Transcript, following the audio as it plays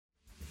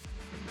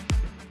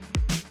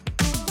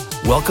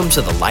Welcome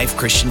to the Life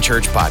Christian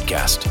Church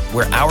podcast,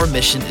 where our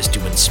mission is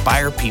to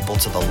inspire people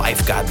to the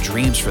life God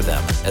dreams for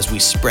them as we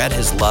spread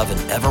His love in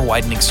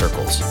ever-widening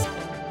circles.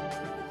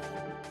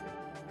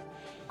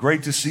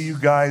 Great to see you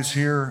guys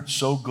here.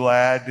 So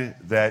glad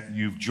that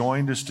you've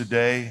joined us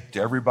today.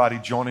 To everybody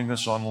joining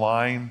us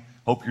online,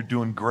 hope you're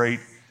doing great.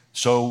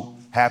 So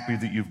happy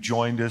that you've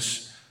joined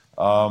us.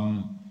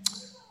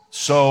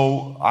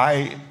 So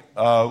I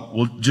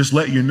will just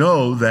let you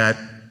know that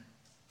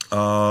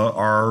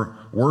our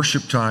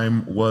worship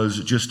time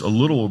was just a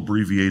little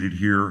abbreviated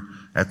here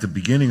at the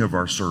beginning of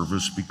our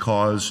service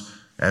because,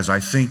 as I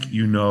think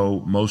you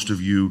know, most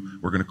of you,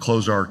 we're going to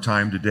close our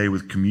time today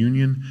with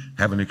communion,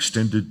 have an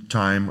extended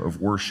time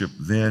of worship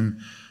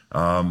then.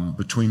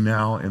 Between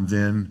now and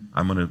then,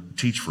 I'm going to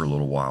teach for a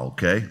little while,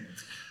 okay?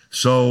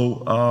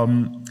 So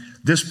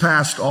this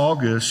past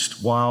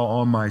August, while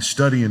on my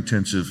study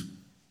intensive,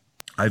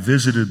 I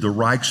visited the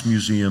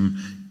Rijksmuseum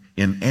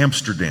in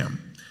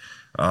Amsterdam.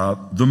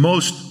 The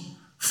most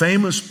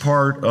famous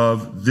part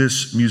of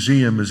this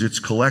museum is its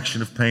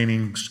collection of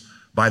paintings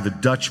by the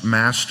Dutch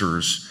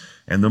masters.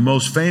 And the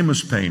most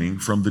famous painting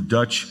from the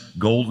Dutch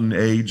golden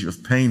age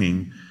of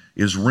painting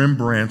is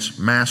Rembrandt's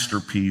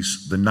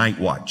masterpiece, The Night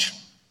Watch.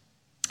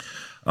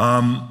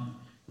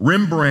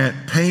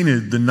 Rembrandt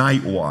painted The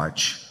Night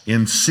Watch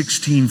in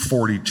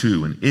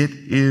 1642, and it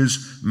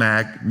is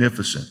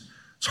magnificent.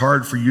 It's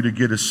hard for you to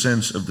get a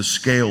sense of the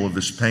scale of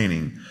this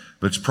painting,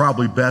 but it's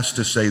probably best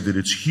to say that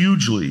it's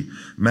hugely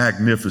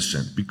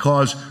magnificent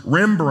because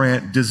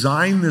Rembrandt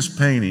designed this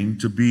painting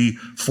to be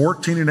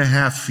 14 and a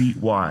half feet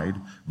wide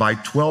by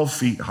 12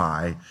 feet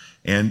high,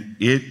 and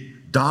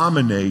it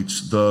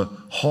dominates the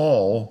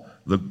hall,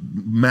 the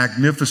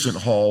magnificent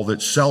hall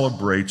that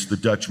celebrates the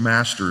Dutch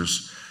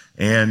masters,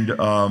 and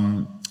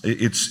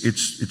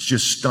it's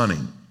just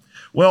stunning.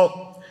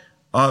 Well,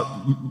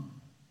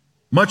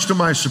 much to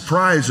my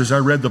surprise, as I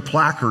read the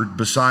placard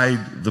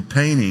beside the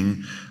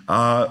painting,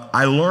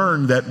 I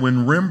learned that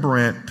when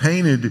Rembrandt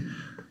painted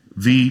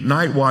the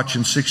Night Watch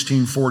in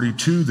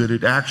 1642, that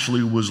it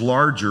actually was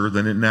larger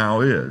than it now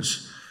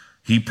is.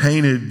 He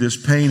painted this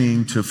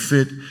painting to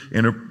fit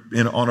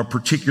on a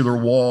particular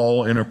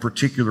wall in a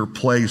particular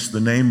place,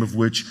 the name of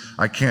which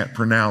I can't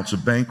pronounce, a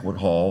banquet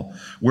hall,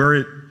 where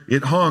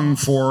it hung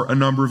for a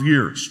number of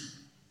years.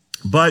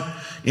 But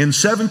in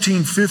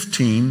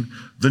 1715,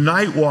 the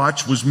Night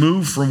Watch was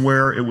moved from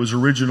where it was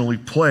originally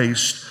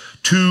placed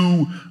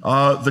to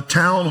the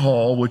town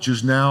hall, which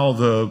is now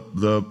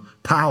the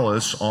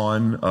palace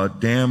on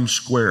Dam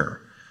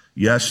Square.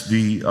 Yes,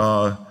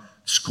 the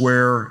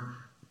square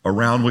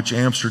around which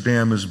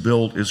Amsterdam is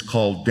built is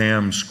called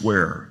Dam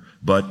Square.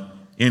 But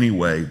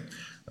anyway,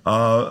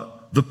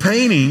 the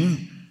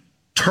painting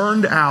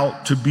turned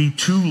out to be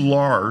too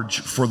large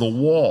for the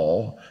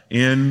wall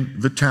in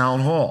the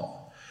town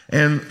hall.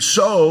 And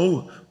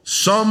so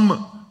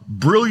some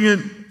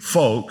brilliant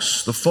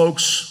folks, the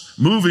folks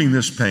moving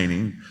this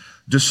painting,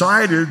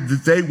 decided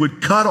that they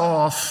would cut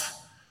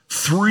off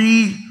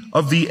 3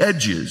 of the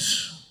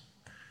edges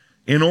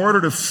in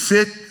order to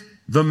fit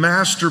the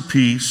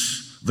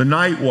masterpiece, the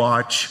Night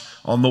Watch,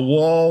 on the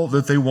wall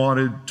that they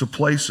wanted to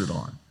place it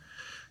on.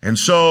 And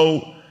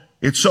so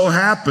it so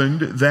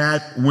happened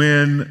that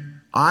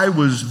when I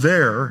was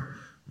there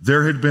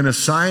had been a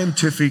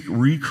scientific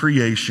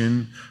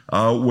recreation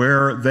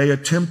where they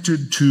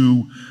attempted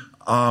to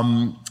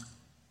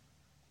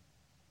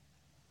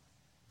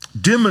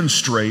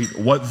demonstrate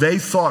what they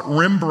thought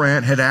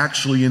Rembrandt had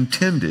actually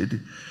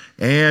intended,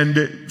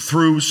 and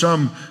through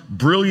some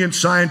brilliant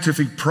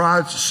scientific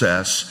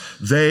process,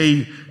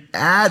 they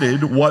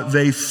added what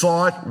they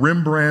thought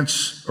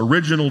Rembrandt's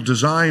original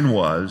design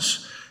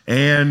was.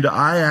 And they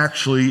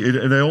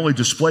only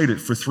displayed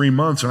it for 3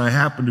 months, and I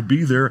happened to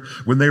be there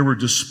when they were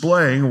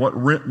displaying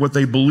what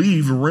they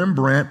believed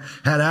Rembrandt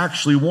had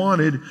actually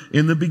wanted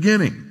in the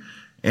beginning.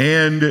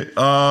 And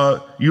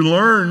you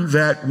learn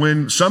that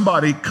when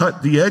somebody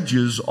cut the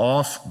edges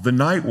off the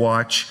Night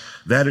Watch,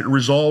 that it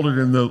resulted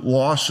in the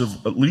loss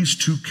of at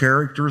least 2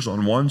 characters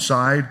on one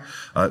side,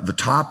 the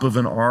top of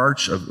an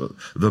arch,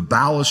 the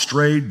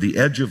balustrade, the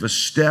edge of a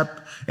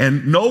step,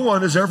 and no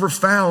one has ever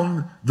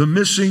found the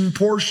missing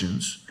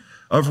portions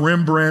of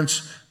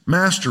Rembrandt's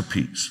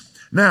masterpiece.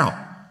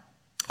 Now,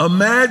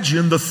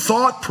 imagine the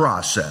thought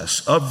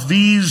process of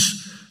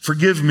these,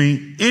 forgive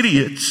me,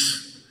 idiots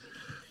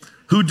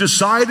who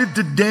decided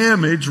to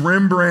damage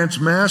Rembrandt's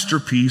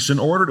masterpiece in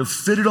order to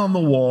fit it on the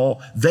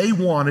wall they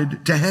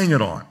wanted to hang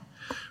it on.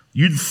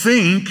 You'd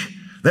think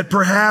that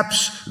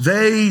perhaps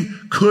they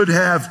could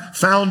have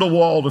found a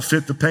wall to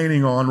fit the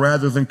painting on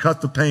rather than cut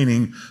the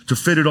painting to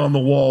fit it on the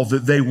wall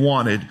that they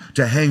wanted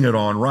to hang it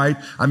on, right?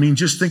 I mean,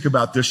 just think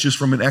about this just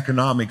from an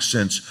economic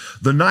sense.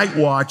 The Night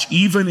Watch,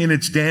 even in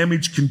its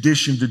damaged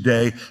condition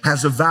today,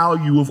 has a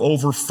value of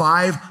over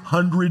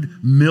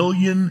 $500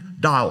 million.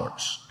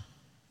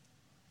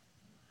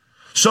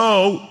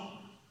 So,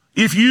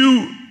 if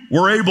you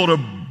were able to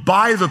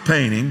buy the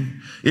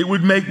painting, it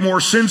would make more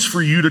sense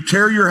for you to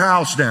tear your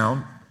house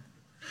down,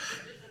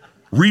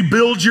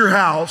 rebuild your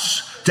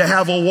house, to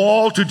have a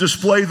wall to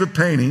display the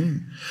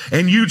painting,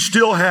 and you'd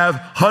still have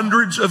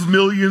hundreds of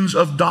millions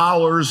of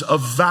dollars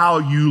of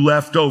value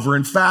left over.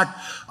 In fact,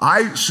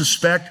 I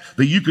suspect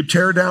that you could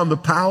tear down the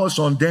palace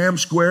on Dam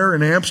Square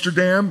in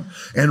Amsterdam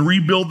and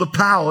rebuild the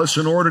palace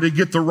in order to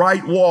get the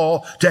right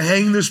wall to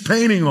hang this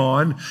painting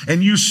on,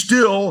 and you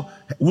still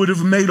would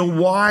have made a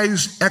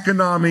wise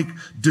economic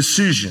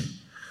decision.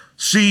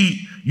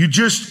 See, you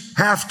just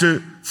have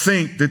to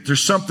think that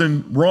there's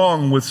something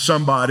wrong with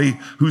somebody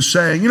who's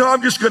saying,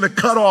 I'm just going to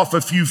cut off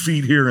a few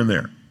feet here and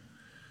there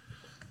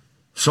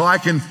so I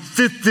can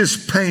fit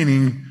this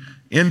painting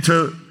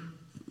into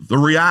the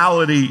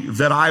reality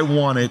that I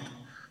want it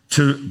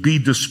to be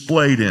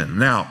displayed in.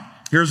 Now,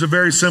 here's a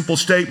very simple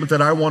statement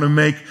that I want to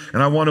make,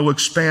 and I want to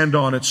expand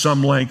on at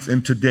some length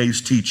in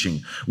today's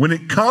teaching. When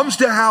it comes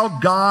to how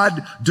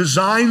God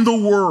designed the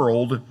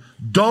world,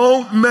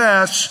 don't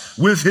mess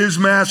with his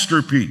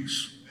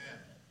masterpiece.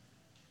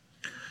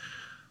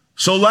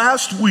 So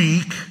last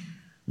week,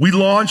 we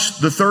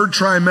launched the third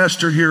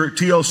trimester here at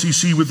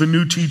TLCC with a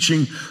new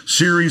teaching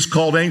series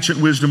called Ancient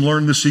Wisdom,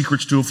 Learn the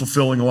Secrets to a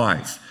Fulfilling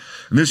Life.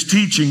 And this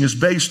teaching is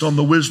based on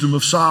the wisdom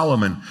of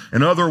Solomon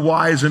and other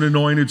wise and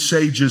anointed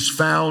sages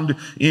found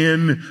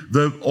in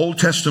the Old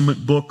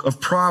Testament book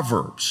of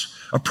Proverbs.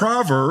 A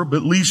proverb,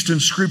 at least in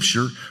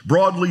Scripture,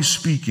 broadly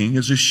speaking,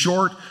 is a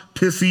short,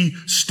 pithy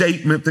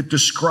statement that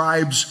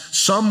describes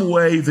some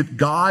way that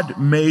God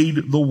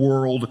made the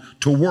world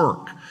to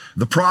work.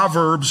 The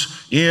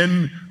Proverbs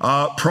in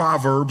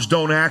Proverbs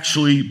don't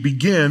actually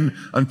begin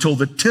until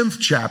the 10th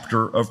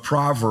chapter of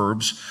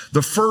Proverbs.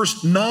 The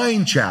first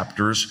 9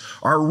 chapters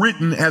are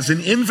written as an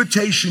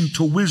invitation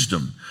to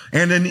wisdom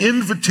and an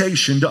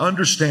invitation to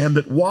understand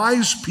that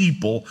wise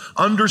people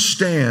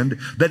understand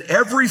that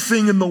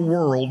everything in the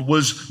world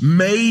was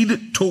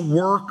made to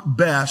work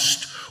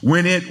best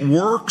when it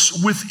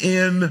works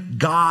within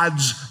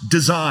God's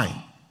design.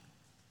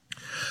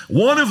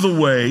 One of the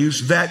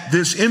ways that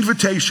this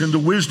invitation to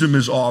wisdom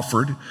is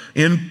offered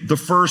in the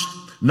first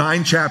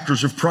 9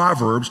 chapters of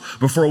Proverbs,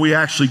 before we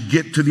actually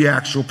get to the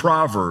actual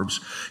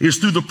Proverbs, is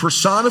through the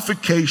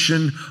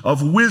personification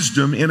of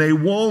wisdom in a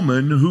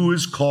woman who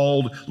is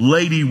called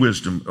Lady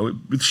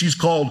Wisdom. She's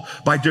called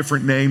by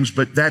different names,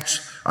 but that's,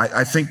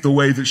 I think, the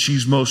way that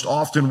she's most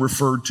often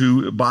referred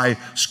to by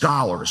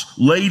scholars.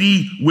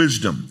 Lady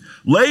Wisdom.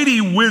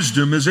 Lady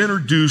Wisdom is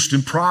introduced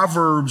in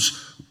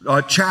Proverbs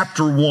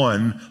chapter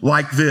 1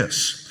 like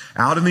this.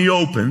 Out in the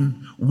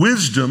open,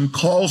 wisdom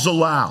calls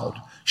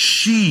aloud.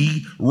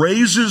 She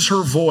raises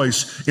her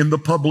voice in the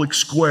public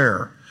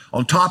square.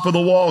 On top of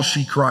the wall,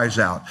 she cries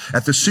out.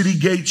 At the city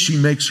gate, she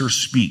makes her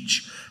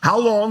speech. How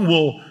long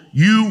will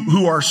you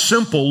who are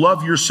simple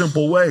love your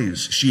simple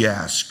ways? She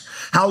asks.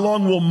 How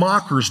long will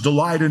mockers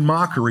delight in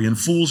mockery and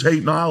fools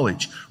hate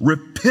knowledge?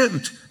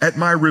 Repent at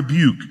my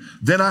rebuke.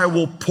 Then I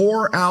will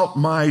pour out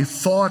my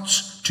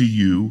thoughts to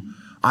you.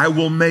 I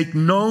will make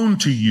known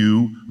to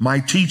you my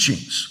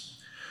teachings.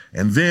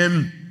 And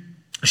then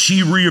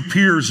she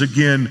reappears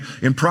again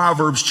in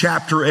Proverbs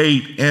chapter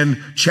 8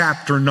 and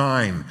chapter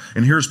 9.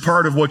 And here's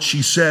part of what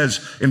she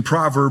says in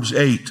Proverbs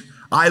 8.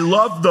 I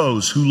love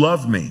those who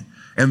love me,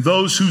 and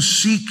those who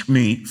seek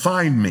me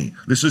find me.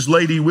 This is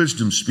Lady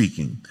Wisdom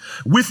speaking.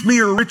 With me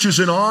are riches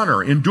and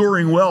honor,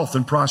 enduring wealth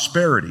and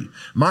prosperity.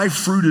 My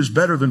fruit is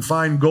better than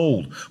fine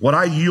gold. What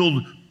I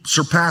yield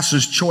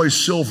surpasses choice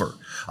silver.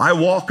 I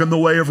walk in the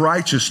way of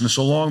righteousness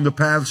along the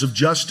paths of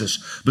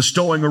justice,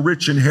 bestowing a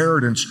rich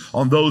inheritance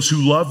on those who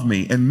love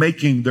me and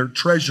making their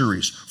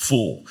treasuries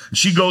full. And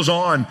she goes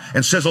on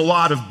and says a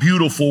lot of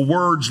beautiful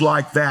words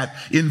like that,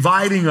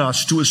 inviting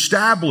us to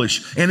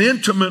establish an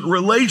intimate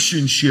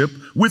relationship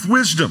with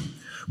wisdom.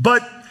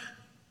 But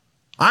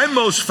I'm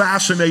most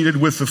fascinated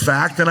with the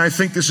fact, and I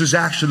think this is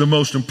actually the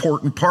most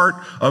important part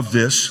of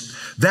this,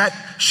 that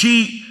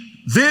she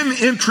then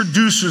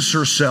introduces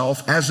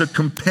herself as a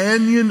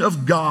companion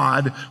of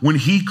God when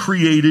he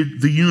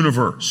created the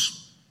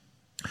universe.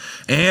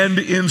 And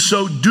in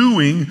so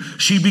doing,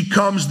 she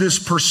becomes this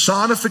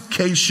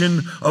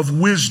personification of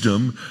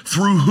wisdom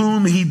through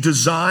whom he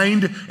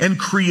designed and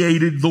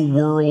created the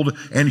world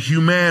and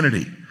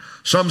humanity.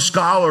 Some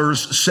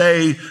scholars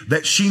say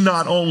that she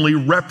not only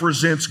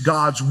represents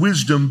God's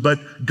wisdom,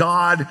 but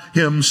God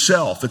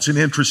himself. It's an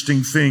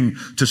interesting thing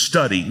to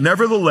study.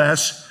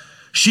 Nevertheless,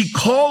 she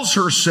calls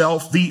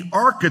herself the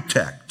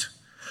architect,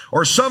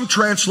 or some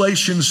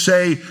translations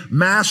say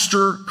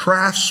master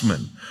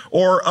craftsman,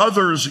 or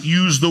others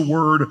use the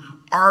word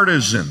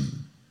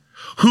artisan,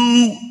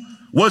 who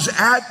was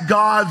at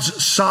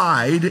God's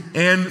side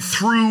and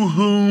through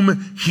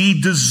whom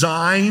he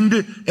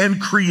designed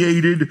and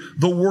created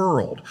the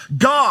world.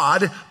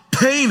 God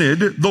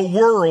painted the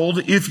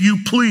world, if you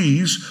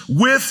please,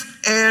 with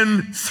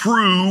and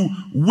through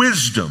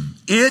wisdom.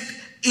 It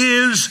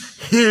is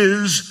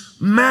his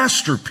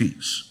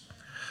masterpiece.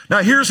 Now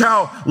here's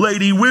how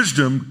Lady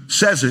Wisdom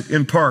says it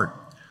in part.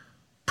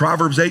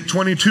 Proverbs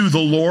 8:22, the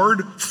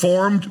Lord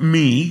formed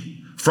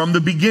me from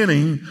the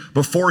beginning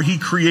before he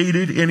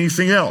created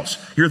anything else.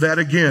 Hear that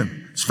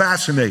again. It's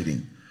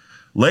fascinating.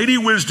 Lady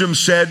Wisdom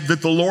said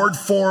that the Lord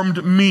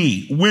formed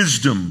me,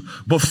 wisdom,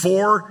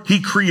 before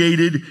he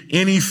created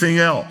anything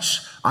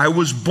else. I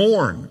was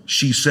born,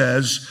 she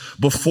says,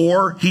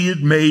 before he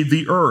had made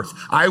the earth.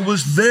 I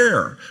was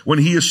there when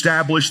he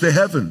established the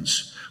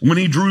heavens, when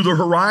he drew the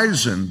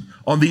horizon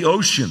on the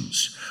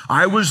oceans.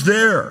 I was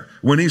there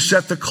when he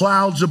set the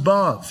clouds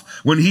above,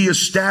 when he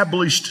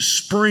established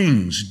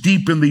springs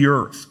deep in the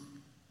earth.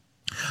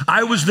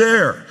 I was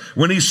there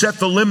when he set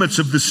the limits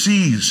of the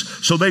seas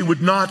so they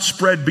would not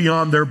spread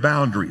beyond their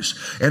boundaries.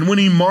 And when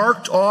he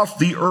marked off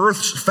the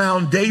earth's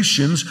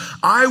foundations,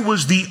 I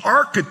was the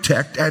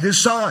architect at his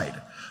side.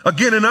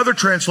 Again, another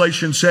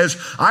translation says,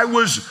 I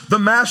was the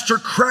master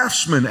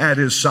craftsman at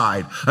his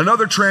side.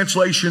 Another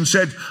translation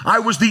said, I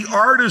was the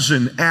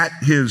artisan at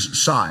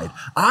his side.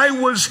 I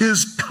was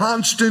his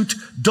constant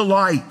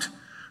delight,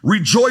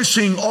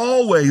 rejoicing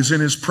always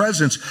in his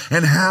presence.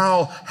 And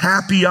how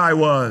happy I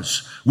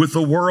was with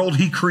the world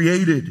he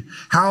created,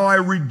 how I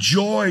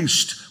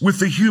rejoiced with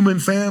the human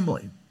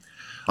family.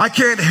 I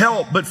can't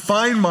help but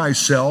find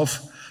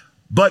myself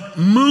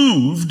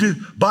moved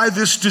by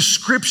this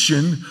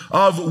description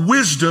of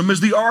wisdom as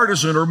the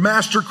artisan or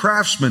master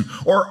craftsman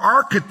or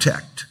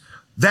architect,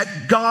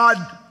 that God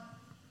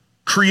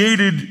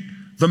created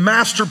the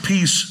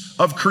masterpiece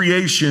of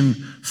creation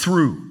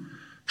through.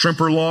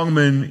 Tremper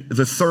Longman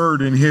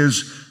III, in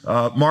his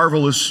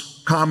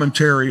marvelous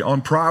commentary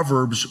on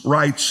Proverbs,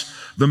 writes,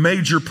 the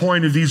major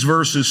point of these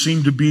verses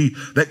seem to be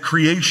that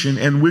creation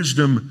and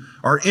wisdom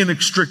are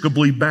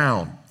inextricably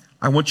bound.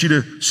 I want you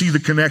to see the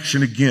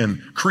connection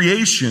again.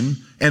 Creation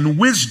and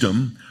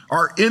wisdom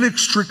are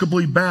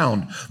inextricably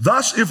bound.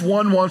 Thus, if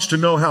one wants to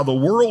know how the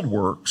world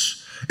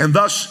works and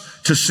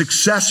thus to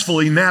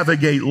successfully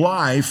navigate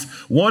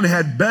life, one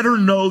had better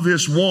know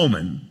this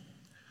woman,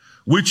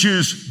 which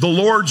is the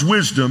Lord's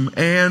wisdom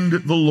and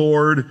the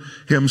Lord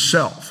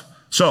himself.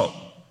 So,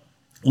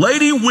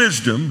 Lady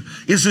Wisdom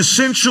is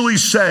essentially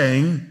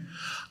saying,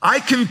 I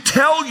can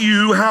tell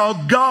you how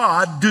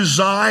God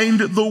designed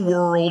the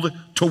world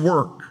to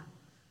work.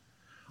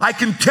 I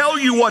can tell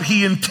you what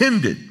he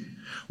intended,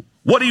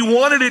 what he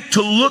wanted it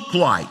to look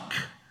like,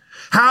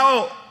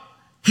 how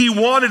he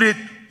wanted it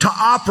to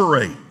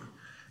operate.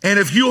 And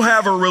if you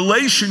have a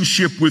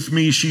relationship with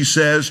me, she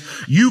says,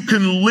 you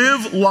can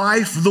live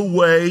life the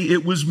way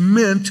it was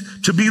meant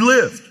to be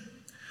lived.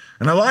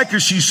 And I like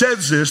as she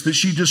says this, that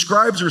she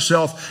describes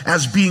herself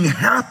as being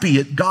happy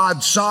at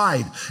God's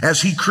side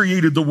as he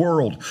created the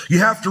world. You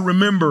have to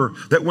remember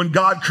that when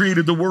God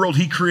created the world,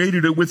 he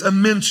created it with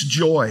immense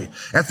joy.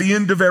 At the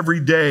end of every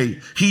day,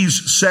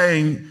 he's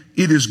saying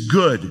it is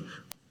good.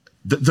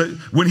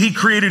 When he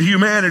created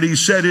humanity, he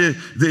said it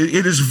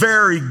is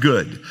very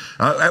good.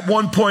 At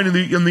one point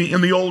in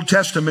the Old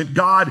Testament,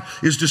 God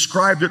is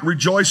described as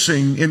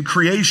rejoicing in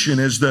creation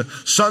as the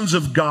sons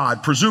of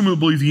God,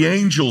 presumably the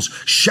angels,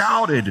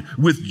 shouted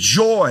with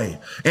joy.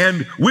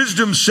 And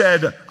Wisdom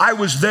said, I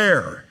was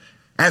there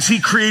as he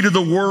created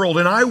the world,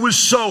 and I was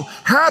so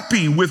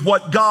happy with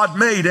what God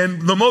made.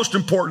 And the most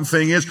important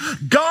thing is,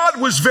 God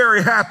was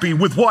very happy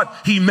with what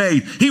he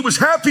made. He was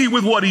happy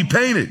with what he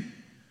painted.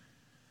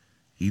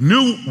 He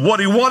knew what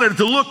he wanted it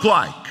to look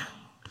like,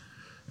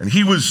 and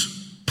he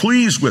was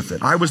pleased with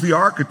it. I was the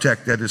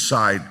architect at his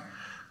side.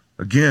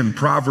 Again,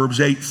 Proverbs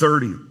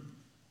 8:30.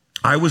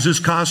 I was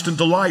his constant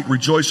delight,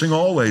 rejoicing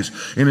always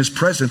in his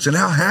presence. And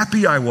how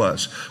happy I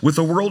was with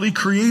the world he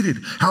created,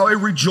 how I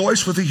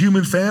rejoiced with the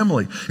human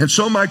family. And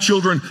so, my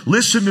children,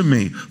 listen to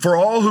me. For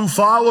all who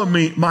follow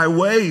me, my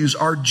ways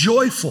are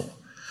joyful.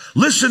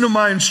 Listen to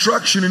my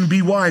instruction and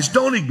be wise.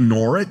 Don't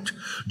ignore it.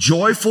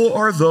 Joyful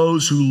are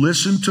those who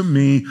listen to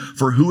me,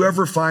 for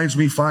whoever finds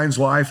me finds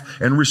life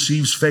and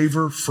receives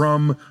favor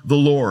from the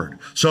Lord.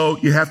 So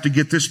you have to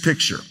get this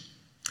picture.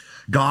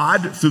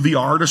 God, through the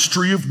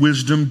artistry of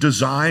wisdom,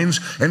 designs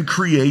and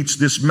creates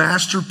this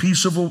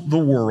masterpiece of the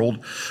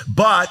world.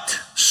 But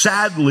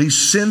sadly,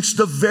 since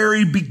the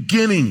very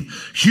beginning,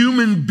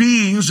 human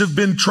beings have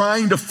been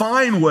trying to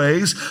find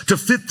ways to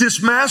fit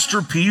this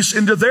masterpiece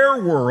into their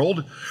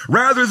world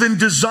rather than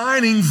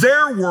designing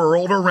their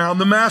world around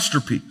the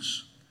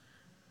masterpiece.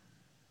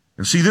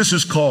 And see, this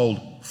is called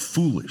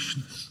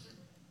foolishness.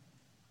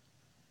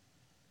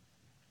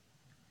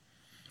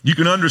 You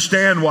can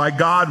understand why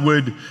God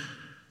would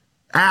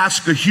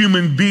ask a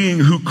human being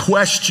who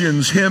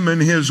questions him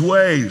and his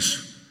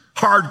ways,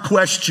 hard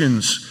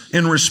questions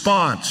in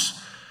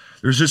response.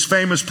 There's this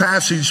famous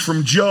passage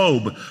from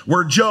Job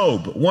where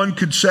Job, one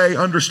could say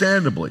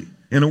understandably,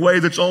 in a way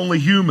that's only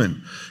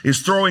human, is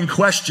throwing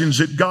questions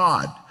at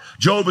God.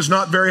 Job is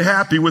not very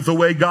happy with the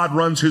way God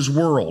runs his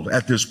world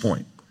at this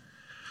point.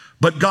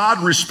 But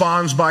God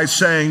responds by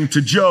saying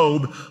to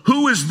Job,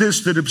 who is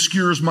this that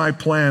obscures my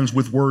plans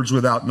with words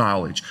without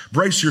knowledge?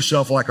 Brace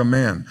yourself like a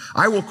man.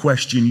 I will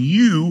question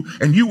you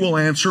and you will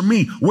answer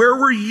me. Where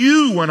were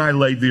you when I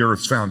laid the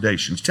earth's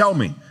foundations? Tell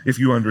me if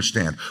you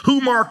understand.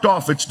 Who marked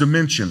off its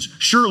dimensions?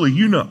 Surely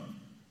you know.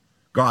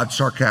 God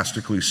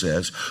sarcastically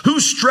says.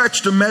 Who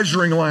stretched a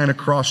measuring line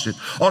across it?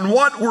 On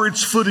what were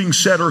its footings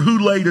set, or who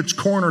laid its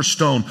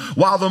cornerstone?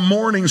 While the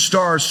morning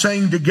stars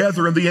sang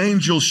together and the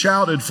angels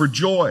shouted for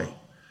joy.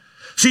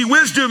 See,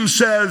 wisdom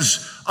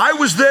says, I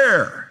was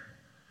there.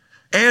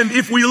 And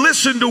if we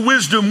listen to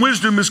wisdom,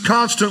 wisdom is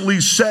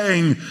constantly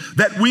saying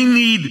that we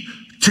need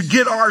to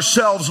get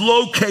ourselves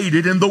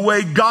located in the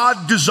way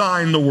God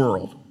designed the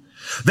world.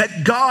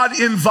 That God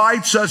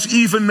invites us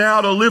even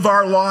now to live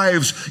our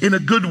lives in a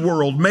good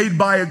world made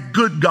by a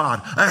good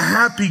God, a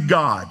happy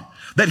God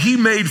that he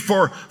made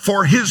for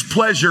his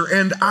pleasure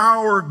and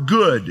our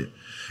good.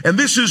 And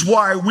this is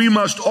why we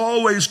must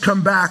always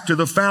come back to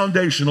the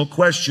foundational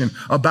question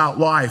about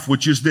life,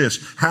 which is this: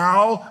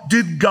 how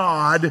did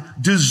God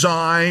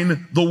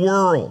design the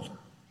world?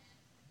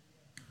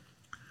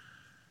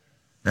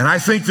 And I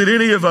think that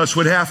any of us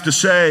would have to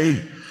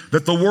say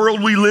that the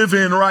world we live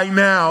in right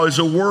now is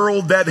a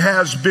world that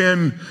has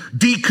been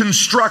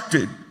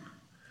deconstructed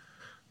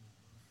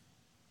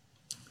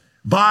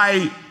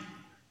by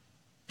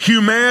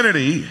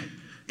humanity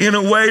in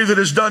a way that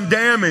has done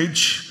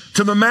damage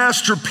to the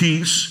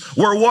masterpiece,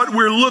 where what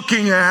we're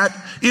looking at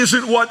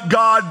isn't what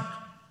God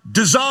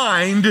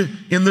designed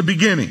in the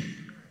beginning.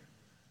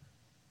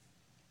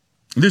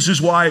 This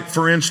is why,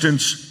 for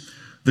instance,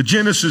 the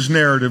Genesis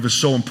narrative is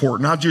so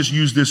important. I'll just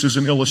use this as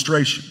an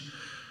illustration.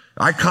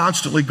 I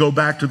constantly go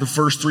back to the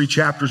first 3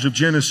 chapters of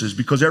Genesis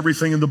because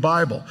everything in the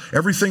Bible,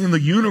 everything in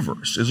the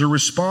universe is a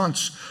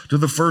response to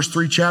the first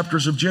 3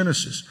 chapters of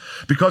Genesis.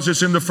 Because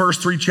it's in the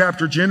first 3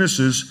 chapters of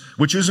Genesis,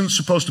 which isn't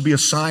supposed to be a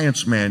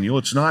science manual.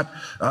 It's not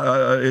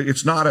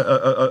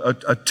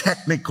a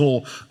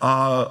technical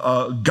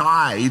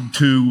guide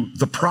to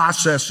the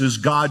processes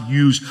God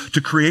used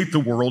to create the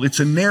world. It's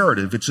a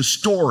narrative. It's a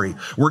story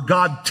where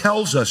God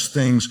tells us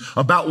things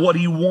about what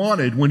he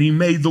wanted when he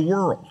made the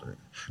world.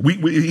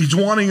 He's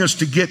wanting us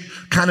to get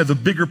kind of the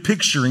bigger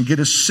picture and get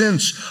a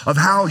sense of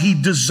how he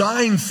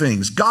designed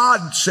things.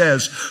 God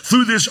says,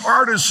 through this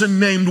artisan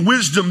named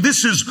Wisdom,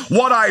 this is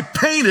what I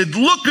painted.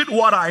 Look at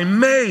what I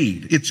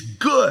made. It's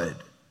good.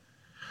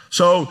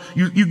 So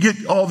you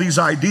get all these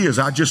ideas.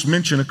 I just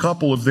mentioned a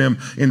couple of them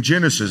in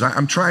Genesis.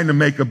 I'm trying to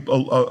make a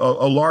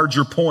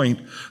larger point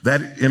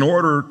that in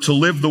order to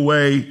live the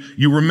way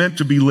you were meant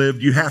to be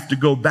lived, you have to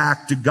go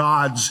back to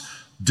God's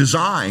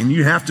design.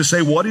 You have to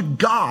say, what did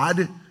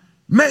God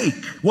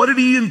make? What did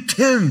he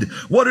intend?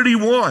 What did he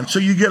want? So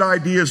you get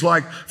ideas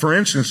like, for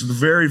instance, at the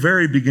very,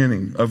 very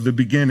beginning of the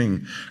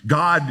beginning,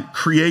 God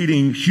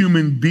creating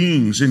human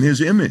beings in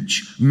his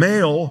image,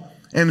 male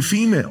and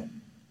female.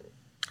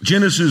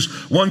 Genesis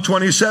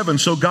 1:27,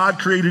 so God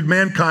created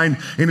mankind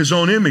in his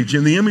own image.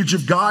 In the image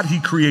of God, he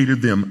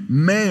created them.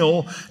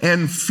 Male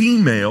and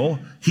female,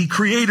 he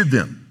created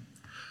them.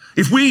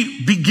 If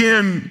we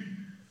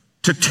begin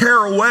to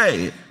tear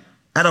away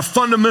at a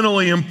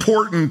fundamentally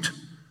important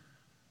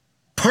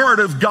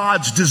part of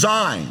God's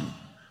design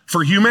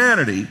for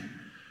humanity,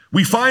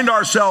 we find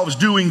ourselves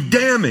doing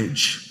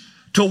damage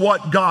to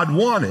what God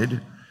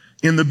wanted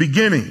in the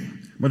beginning.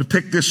 I'm going to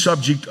pick this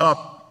subject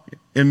up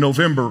in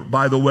November,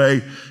 by the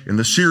way, in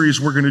the series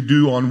we're going to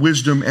do on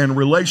wisdom and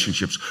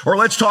relationships. Or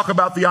let's talk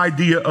about the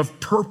idea of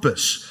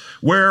purpose,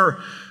 where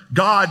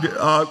God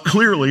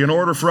clearly, in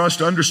order for us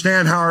to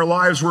understand how our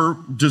lives were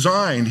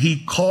designed,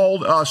 he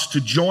called us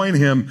to join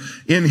him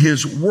in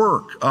his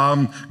work.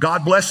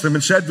 God blessed them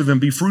and said to them,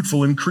 be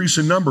fruitful, increase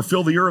in number,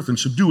 fill the earth and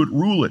subdue it,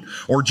 rule it.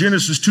 Or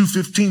Genesis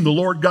 2:15, the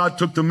Lord God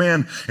took the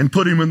man and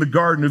put him in the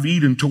Garden of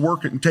Eden to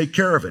work it and take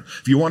care of it.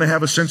 If you want to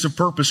have a sense of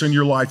purpose in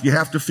your life, you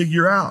have to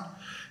figure out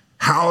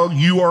how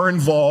you are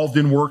involved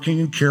in working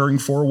and caring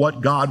for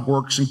what God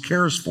works and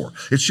cares for.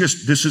 It's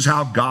just, this is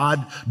how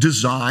God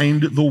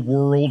designed the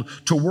world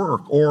to work.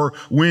 Or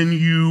when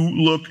you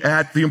look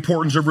at the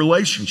importance of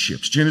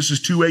relationships, Genesis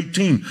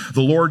 2:18,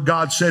 the Lord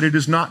God said it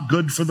is not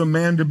good for the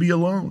man to be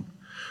alone.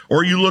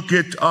 Or you look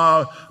at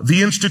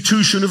the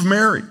institution of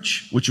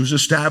marriage, which was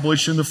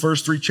established in the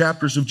first 3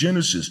 chapters of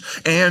Genesis,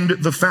 and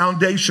the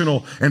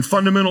foundational and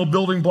fundamental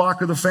building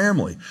block of the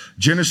family.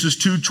 Genesis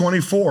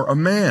 2:24, a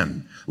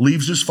man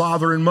leaves his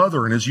father and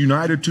mother and is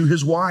united to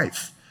his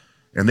wife,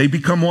 and they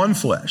become one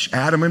flesh.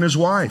 Adam and his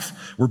wife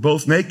were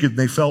both naked and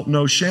they felt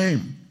no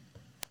shame.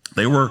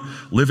 They were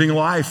living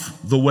life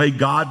the way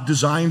God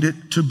designed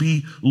it to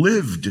be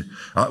lived.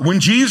 When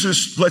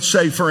Jesus, let's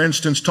say, for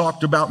instance,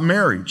 talked about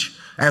marriage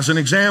as an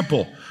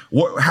example,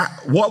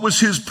 what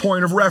was his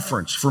point of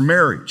reference for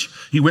marriage?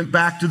 He went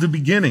back to the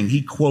beginning.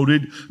 He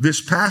quoted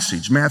this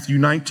passage, Matthew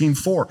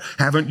 19:4.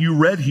 Haven't you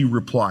read, he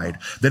replied,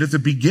 that at the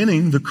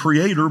beginning the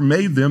Creator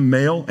made them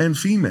male and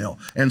female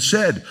and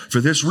said,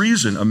 for this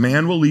reason, a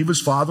man will leave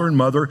his father and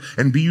mother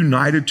and be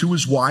united to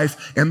his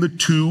wife, and the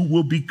two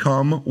will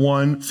become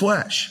one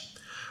flesh.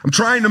 I'm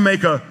trying to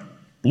make a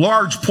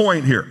large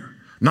point here,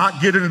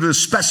 not get into the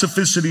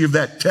specificity of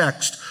that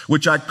text,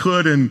 which I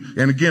could, and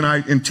again, I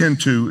intend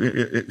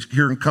to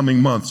here in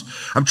coming months.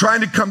 I'm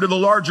trying to come to the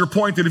larger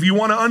point that if you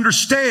want to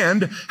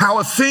understand how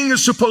a thing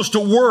is supposed to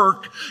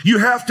work, you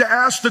have to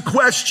ask the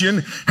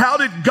question, how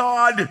did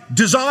God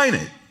design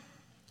it?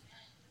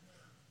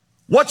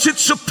 What's it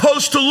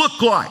supposed to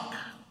look like?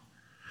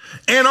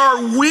 And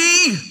are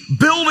we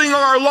building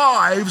our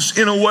lives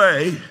in a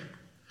way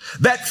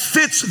that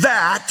fits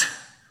that?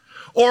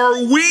 Or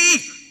are we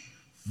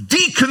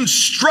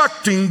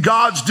deconstructing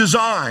God's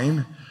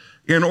design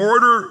in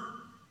order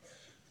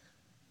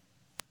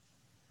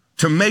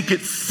to make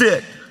it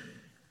fit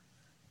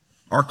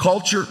our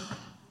culture,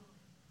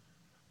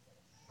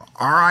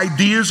 our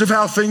ideas of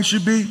how things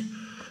should be?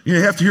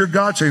 You have to hear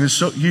God saying this.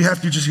 So you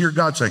have to just hear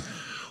God saying,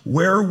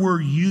 where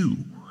were you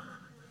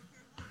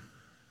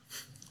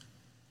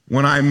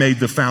when I made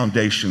the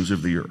foundations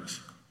of the earth?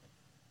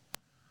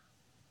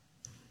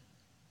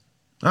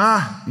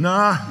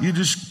 You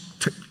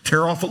just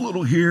tear off a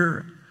little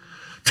here,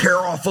 tear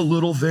off a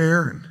little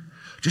there, and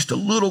just a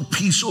little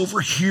piece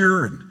over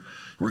here, and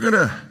we're going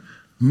to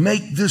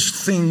make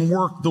this thing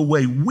work the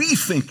way we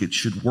think it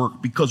should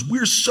work because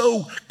we're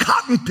so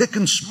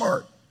cotton-picking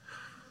smart.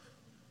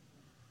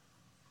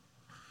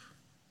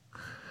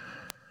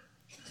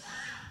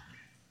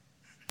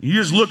 You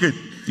just look at,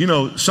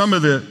 some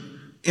of the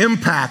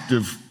impact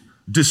of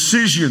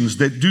decisions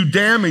that do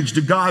damage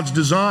to God's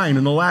design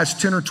in the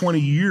last 10 or 20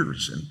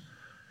 years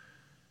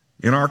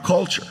in our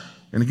culture.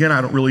 And again,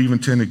 I don't really even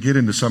tend to get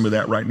into some of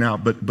that right now,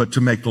 but to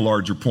make the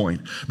larger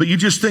point. But you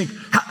just think,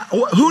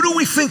 who do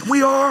we think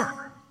we are?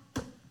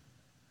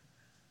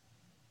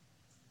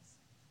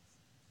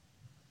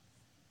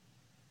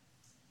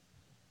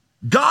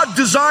 God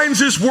designs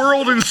this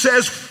world and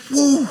says,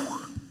 whoo,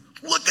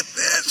 look at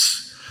this.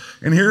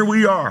 And here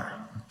we are.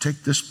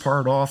 Take this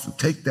part off and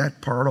take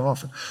that part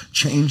off and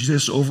change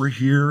this over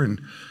here.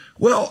 And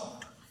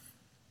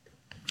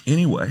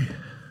anyway.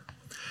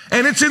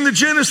 And it's in the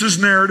Genesis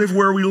narrative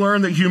where we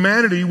learn that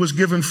humanity was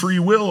given free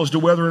will as to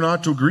whether or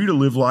not to agree to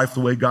live life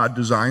the way God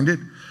designed it,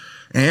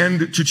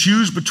 and to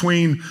choose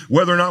between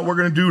whether or not we're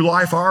going to do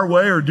life our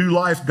way or do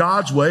life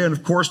God's way. And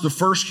of course, the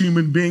first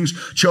human beings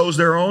chose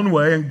their own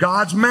way, and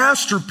God's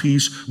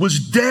masterpiece was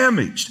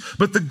damaged.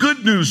 But the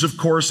good news, of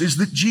course, is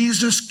that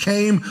Jesus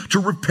came to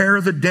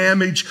repair the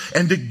damage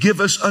and to give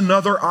us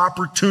another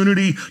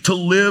opportunity to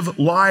live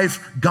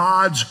life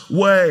God's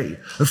way.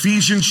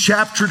 Ephesians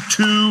chapter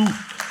 2,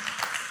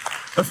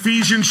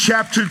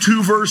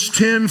 verse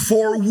 10,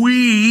 for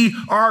we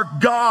are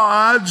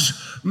God's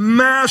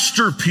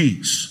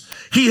masterpiece.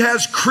 He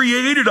has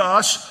created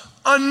us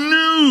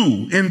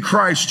anew in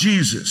Christ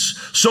Jesus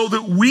so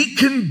that we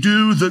can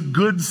do the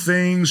good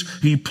things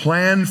He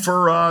planned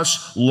for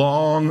us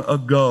long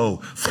ago.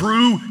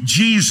 Through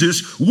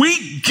Jesus,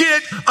 we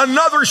get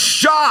another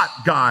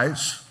shot,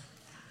 guys.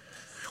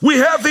 We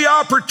have the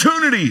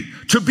opportunity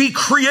to be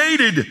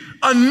created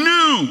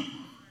anew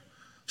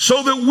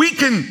so that we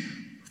can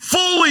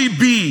fully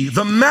be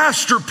the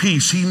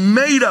masterpiece He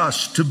made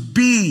us to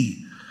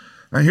be.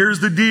 Now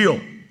here's the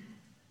deal.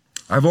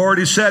 I've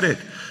already said it.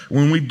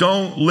 When we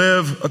don't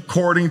live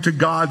according to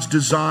God's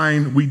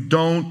design,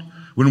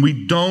 when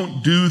we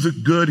don't do the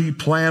good He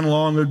planned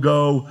long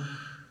ago,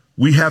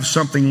 we have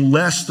something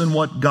less than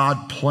what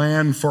God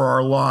planned for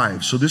our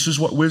lives. So this is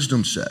what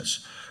wisdom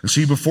says. And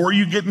see, before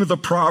you get into the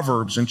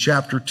Proverbs in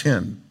chapter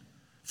 10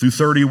 through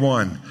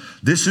 31,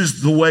 this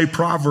is the way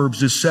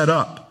Proverbs is set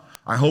up.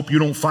 I hope you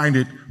don't find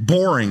it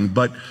boring,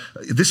 but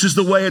this is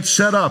the way it's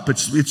set up.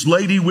 It's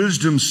Lady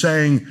Wisdom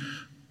saying,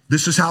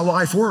 this is how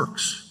life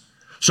works.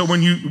 So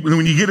when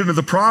you get into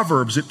the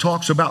Proverbs, it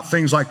talks about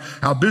things like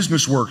how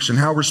business works and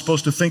how we're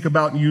supposed to think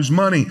about and use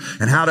money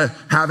and how to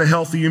have a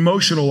healthy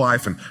emotional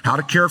life and how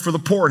to care for the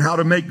poor and how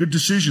to make good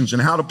decisions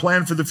and how to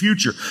plan for the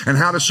future and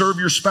how to serve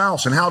your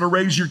spouse and how to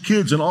raise your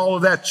kids and all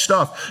of that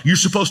stuff. You're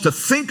supposed to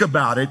think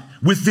about it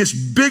with this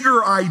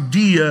bigger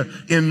idea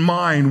in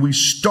mind. We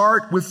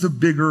start with the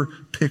bigger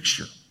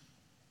picture.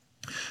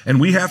 And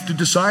we have to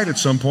decide at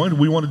some point, do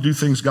we want to do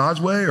things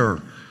God's way,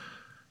 or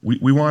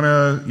we want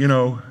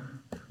to,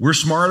 we're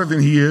smarter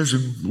than He is,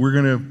 and we're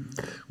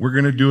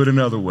gonna do it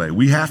another way.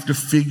 We have to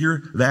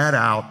figure that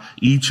out.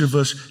 Each of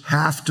us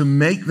have to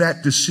make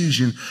that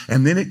decision,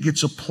 and then it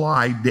gets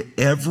applied to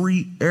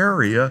every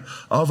area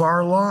of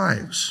our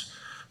lives.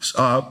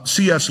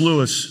 C.S.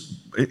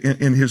 Lewis,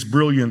 in his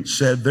brilliance,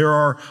 said, there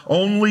are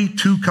only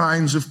two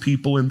kinds of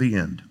people in the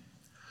end.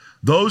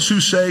 Those who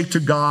say to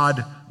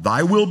God,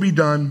 thy will be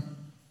done,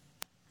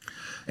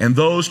 and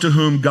those to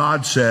whom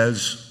God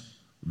says,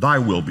 thy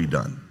will be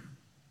done.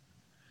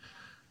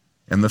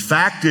 And the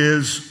fact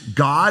is,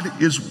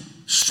 God is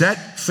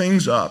set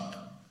things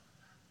up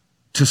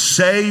to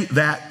say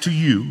that to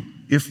you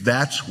if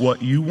that's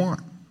what you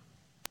want.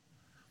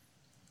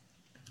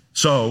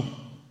 So,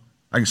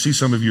 I can see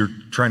some of you are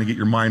trying to get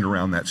your mind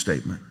around that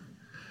statement.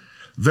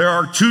 There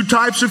are two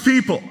types of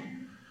people.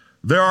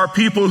 There are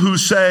people who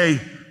say,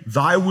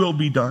 thy will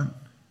be done.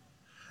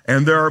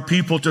 And there are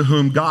people to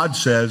whom God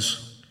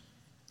says,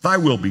 thy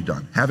will be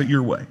done. Have it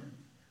your way.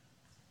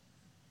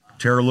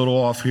 Tear a little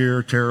off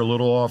here, tear a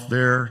little off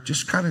there.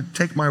 Just kind of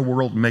take my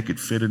world and make it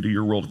fit into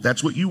your world. If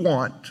that's what you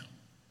want,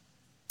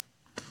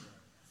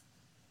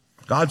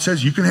 God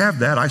says you can have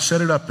that. I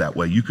set it up that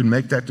way. You can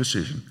make that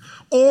decision.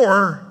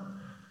 Or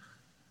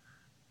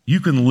you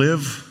can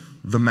live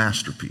the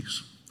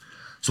masterpiece.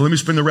 So let me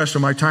spend the rest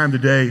of my time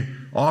today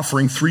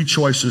offering 3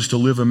 choices to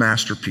live a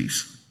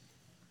masterpiece.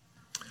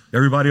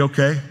 Everybody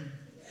okay?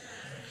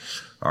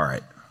 All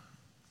right.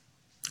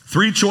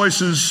 3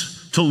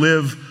 choices to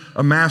live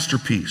a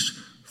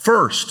masterpiece.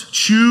 First,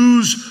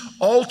 choose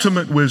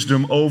ultimate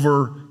wisdom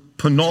over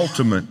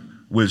penultimate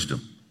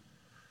wisdom.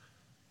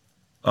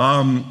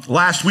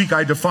 Last week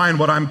I defined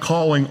what I'm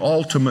calling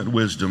ultimate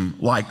wisdom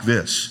like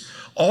this.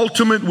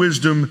 Ultimate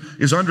wisdom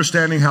is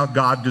understanding how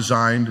God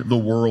designed the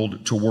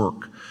world to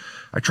work.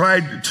 I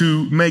tried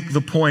to make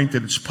the point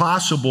that it's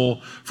possible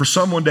for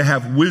someone to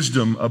have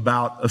wisdom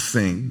about a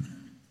thing,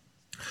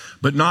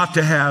 but not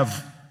to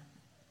have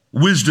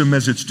wisdom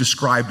as it's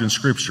described in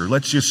Scripture.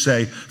 Let's just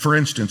say, for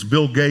instance,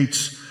 Bill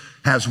Gates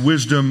has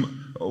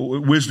wisdom.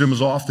 Wisdom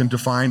is often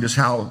defined as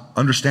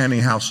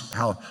understanding how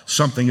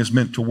something is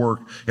meant to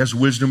work. He has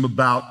wisdom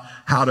about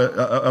how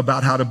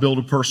to build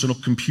a personal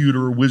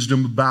computer,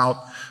 wisdom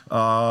about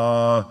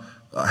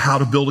how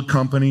to build a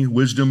company,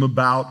 wisdom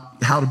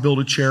about how to build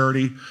a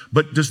charity.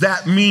 But does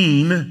that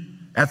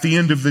mean at the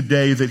end of the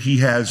day that he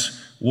has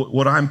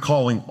what I'm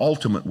calling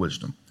ultimate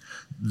wisdom?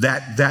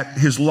 That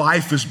his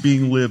life is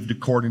being lived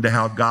according to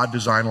how God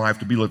designed life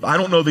to be lived. I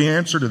don't know the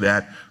answer to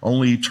that.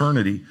 Only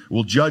eternity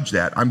will judge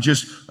that. I'm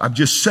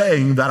just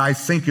saying that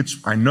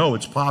I know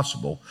it's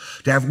possible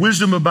to have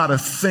wisdom about a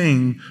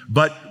thing,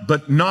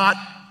 but not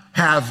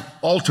have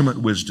ultimate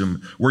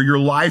wisdom where your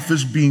life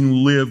is being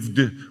lived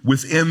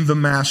within the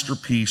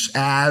masterpiece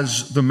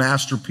as the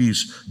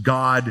masterpiece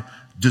God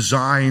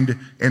designed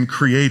and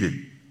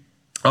created.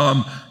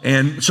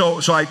 And so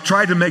I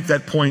tried to make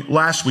that point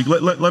last week.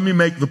 Let me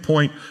make the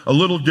point a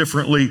little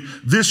differently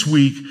this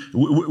week,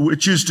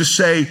 which is to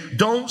say,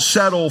 don't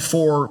settle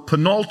for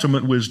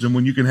penultimate wisdom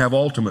when you can have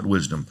ultimate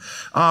wisdom.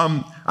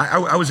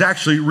 I was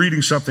actually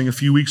reading something a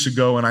few weeks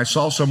ago, and I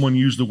saw someone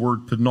use the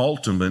word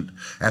penultimate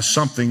as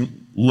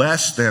something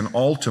less than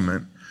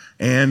ultimate.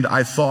 And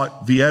I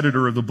thought the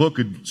editor of the book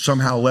had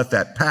somehow let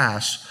that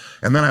pass.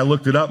 And then I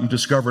looked it up and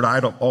discovered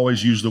I'd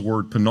always used the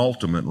word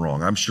penultimate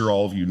wrong. I'm sure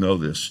all of you know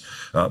this,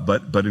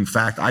 but in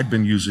fact, I'd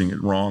been using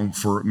it wrong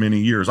for many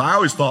years. I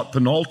always thought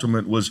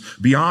penultimate was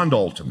beyond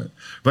ultimate,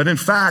 but in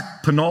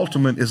fact,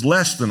 penultimate is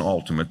less than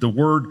ultimate. The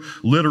word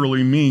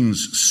literally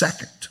means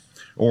second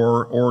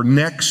or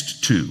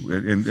next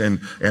to,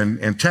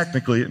 and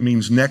technically it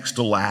means next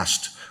to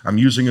last. I'm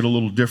using it a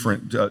little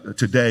different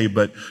today,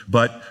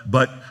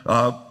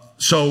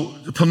 so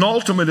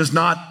penultimate is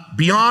not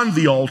beyond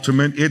the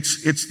ultimate.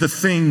 It's the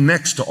thing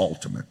next to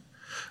ultimate.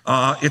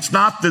 It's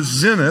not the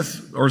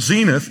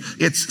zenith.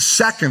 It's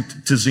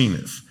second to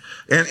zenith.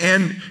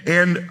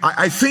 And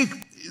I think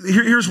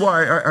here's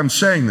why I'm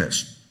saying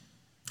this.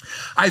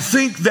 I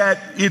think that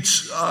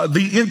it's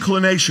the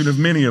inclination of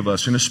many of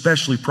us, and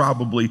especially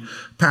probably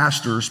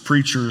pastors,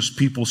 preachers,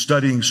 people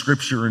studying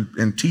Scripture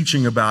and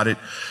teaching about it,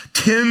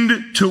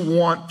 tend to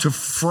want to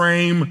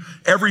frame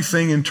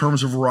everything in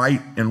terms of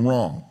right and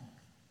wrong.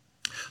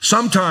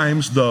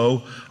 Sometimes,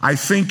 though, I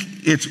think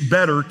it's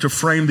better to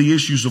frame the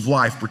issues of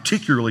life,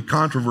 particularly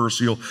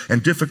controversial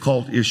and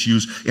difficult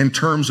issues, in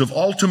terms of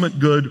ultimate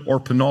good or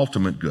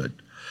penultimate good.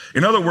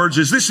 In other words,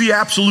 is this the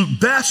absolute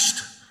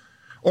best,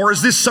 or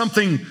is this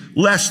something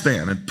less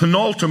than? And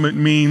penultimate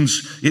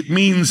means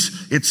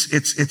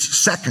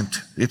it's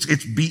second.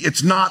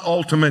 It's not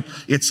ultimate.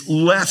 It's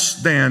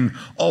less than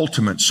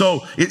ultimate.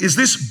 So is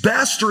this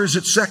best or is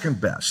it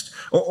second best?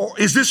 Or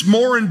is this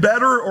more and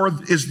better, or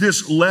is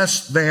this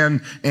less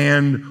than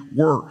and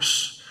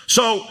worse?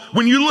 So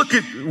when you look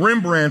at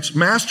Rembrandt's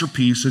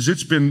masterpiece as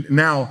it's been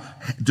now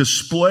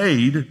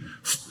displayed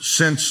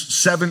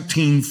since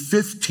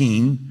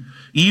 1715,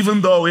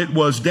 even though it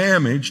was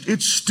damaged,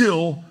 it's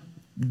still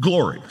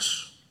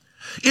glorious.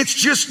 It's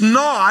just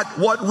not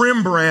what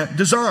Rembrandt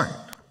designed.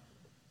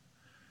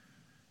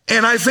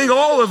 And I think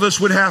all of us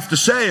would have to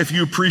say, if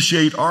you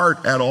appreciate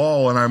art at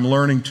all, and I'm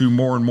learning to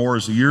more and more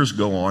as the years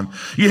go on,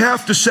 you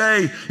have to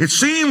say, it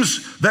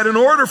seems that in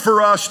order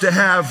for us to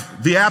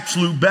have the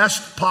absolute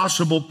best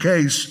possible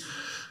case,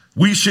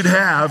 we should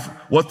have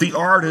what the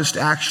artist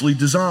actually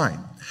designed.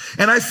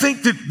 And I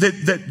think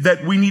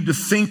that we need to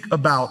think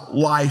about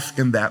life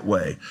in that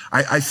way.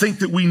 I think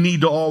that we need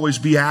to always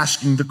be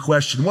asking the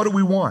question, what do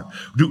we want?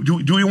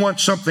 Do we want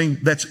something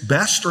that's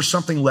best or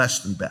something less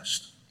than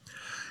best?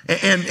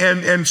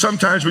 And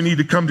sometimes we need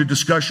to come to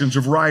discussions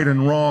of right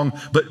and wrong,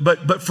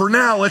 but for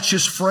now, let's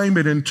just frame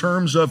it in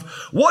terms of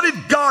what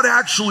did God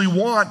actually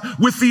want,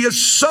 with the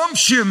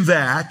assumption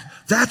that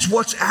that's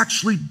what's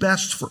actually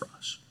best for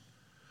us.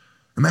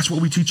 And that's what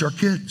we teach our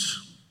kids.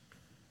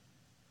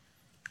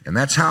 And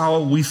that's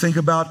how we think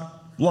about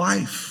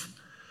life.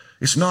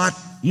 It's not,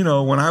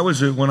 when I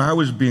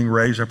was being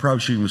raised, I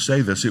probably shouldn't even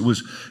say this. It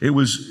was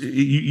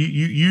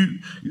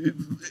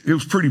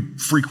pretty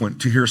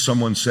frequent to hear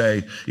someone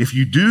say, if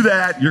you do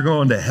that, you're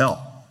going to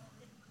hell.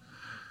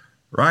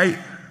 Right?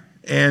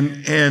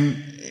 And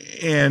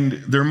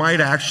there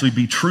might actually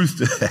be truth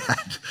to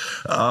that.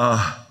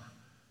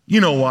 You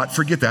know what?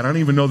 Forget that. I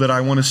don't even know that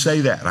I want to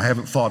say that. I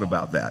haven't thought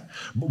about that.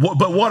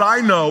 But what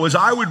I know is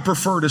I would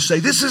prefer to say,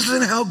 this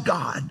isn't how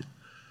God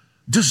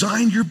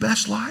Design your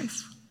best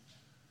life.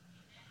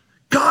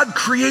 God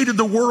created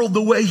the world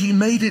the way he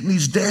made it, and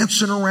he's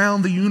dancing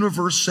around the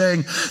universe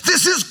saying,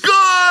 this is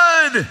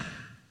good.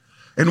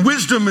 And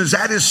wisdom is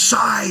at his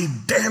side,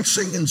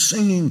 dancing and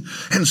singing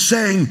and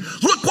saying,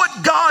 look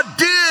what God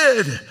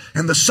did.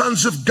 And the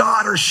sons of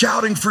God are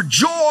shouting for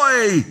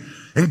joy.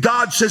 And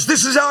God says,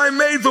 this is how I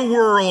made the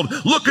world.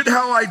 Look at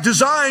how I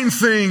designed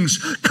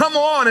things. Come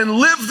on and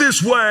live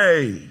this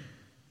way.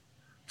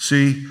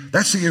 See,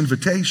 that's the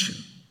invitation.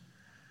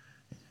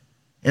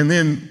 And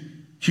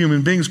then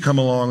human beings come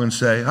along and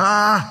say,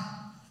 I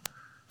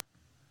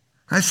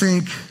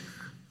think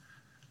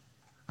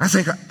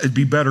it'd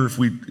be better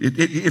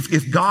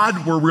if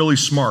God were really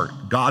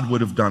smart, God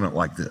would have done it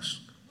like this.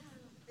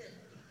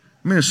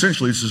 I mean,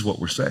 essentially, this is what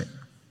we're saying.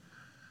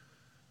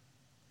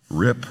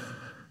 Rip.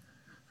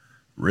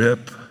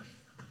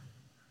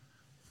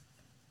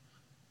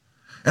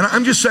 And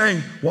I'm just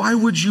saying, why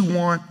would you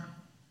want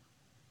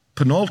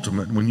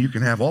penultimate when you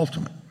can have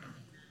ultimate?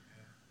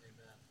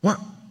 What?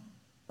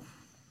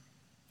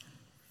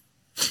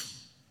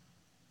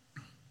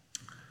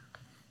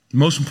 The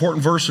most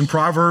important verse in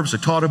Proverbs, I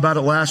taught about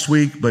it last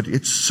week, but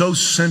it's so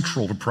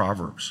central to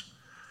Proverbs.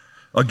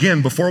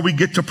 Again, before we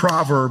get to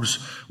Proverbs,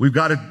 we've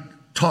got to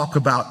talk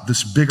about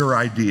this bigger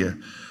idea.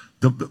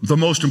 The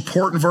most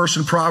important verse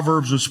in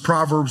Proverbs is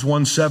Proverbs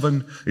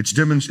 1:7.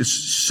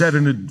 It's said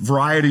in a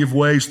variety of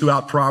ways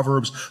throughout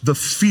Proverbs. The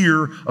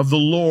fear of the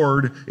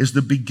Lord is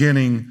the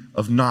beginning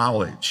of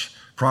knowledge.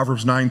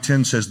 Proverbs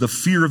 9:10 says, the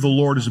fear of the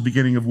Lord is the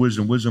beginning of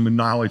wisdom. Wisdom and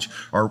knowledge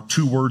are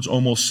two words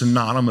almost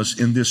synonymous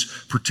in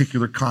this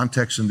particular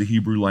context in the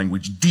Hebrew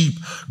language. Deep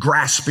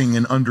grasping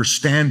and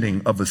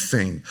understanding of a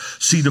thing.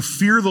 See, to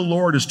fear the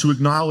Lord is to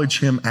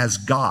acknowledge him as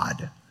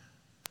God.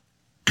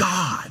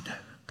 God.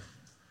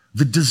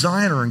 The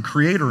designer and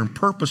creator and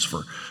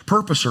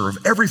purposer of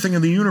everything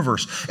in the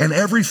universe and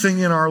everything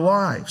in our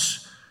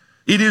lives.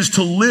 It is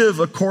to live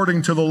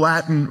according to the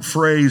Latin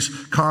phrase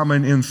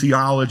common in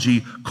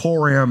theology,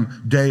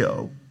 coram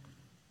Deo.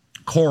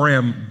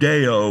 Coram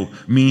Deo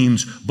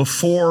means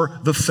before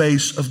the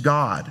face of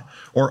God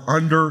or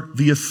under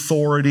the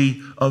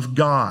authority of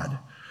God.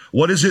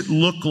 What does it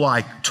look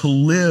like to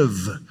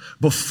live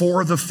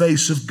before the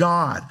face of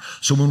God?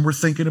 So when we're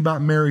thinking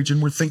about marriage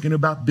and we're thinking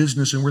about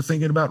business and we're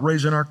thinking about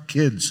raising our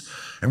kids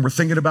and we're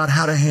thinking about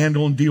how to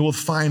handle and deal with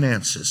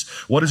finances,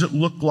 what does it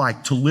look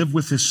like to live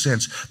with this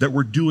sense that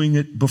we're doing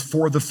it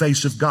before the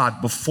face of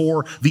God,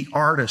 before the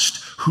artist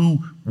who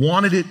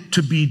wanted it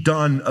to be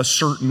done a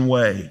certain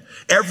way?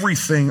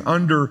 Everything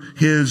under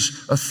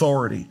his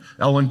authority.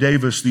 Ellen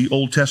Davis, the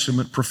Old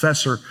Testament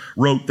professor,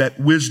 wrote that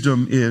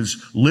wisdom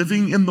is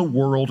living in the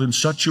world in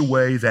such a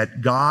way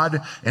that God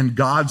and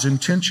God's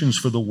intentions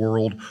for the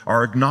world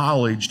are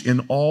acknowledged in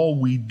all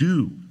we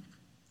do.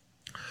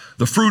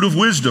 The fruit of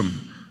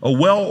wisdom, a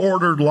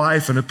well-ordered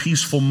life and a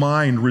peaceful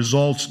mind,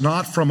 results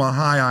not from a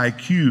high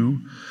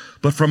IQ,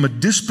 but from a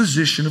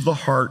disposition of the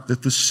heart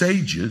that the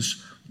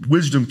sages,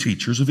 wisdom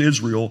teachers of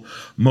Israel,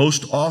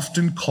 most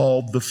often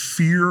called the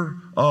fear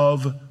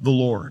of the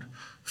Lord.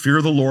 Fear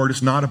of the Lord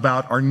is not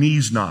about our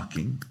knees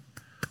knocking,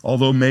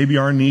 although maybe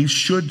our knees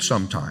should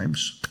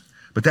sometimes.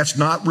 But that's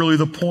not really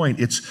the point.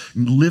 It's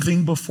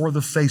living before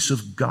the face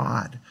of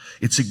God.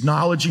 It's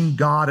acknowledging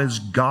God as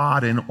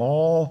God in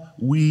all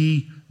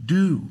we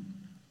do.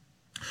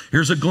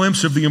 Here's a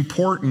glimpse of the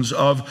importance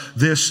of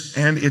this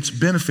and its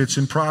benefits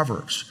in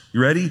Proverbs.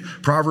 You ready?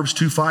 Proverbs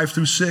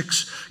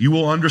 2:5-6. You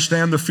will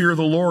understand the fear of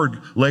the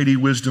Lord, Lady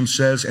Wisdom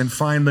says, and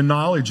find the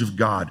knowledge of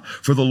God.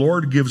 For the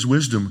Lord gives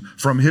wisdom.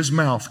 From his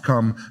mouth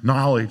come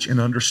knowledge and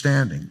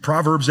understanding.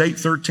 Proverbs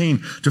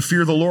 8:13. To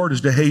fear the Lord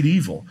is to hate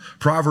evil.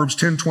 Proverbs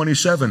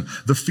 10:27.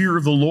 The fear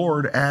of the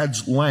Lord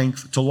adds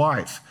length to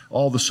life.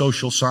 All the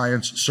social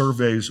science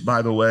surveys,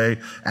 by the way,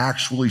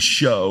 actually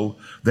show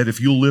that if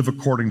you live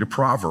according to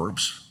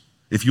Proverbs,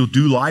 if you'll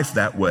do life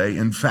that way,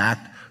 in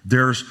fact,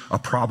 there's a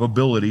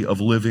probability of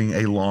living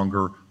a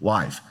longer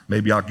life.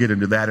 Maybe I'll get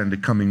into that in the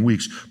coming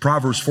weeks.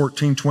 Proverbs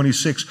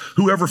 14:26.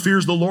 Whoever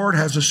fears the Lord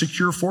has a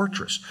secure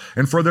fortress,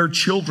 and for their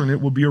children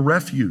it will be a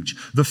refuge.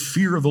 The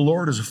fear of the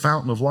Lord is a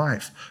fountain of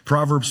life.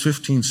 Proverbs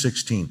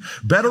 15:16.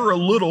 Better a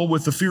little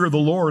with the fear of the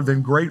Lord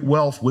than great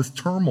wealth with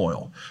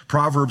turmoil.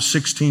 Proverbs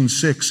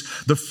 16:6.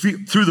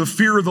 Through the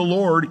fear of the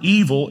Lord,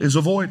 evil is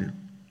avoided.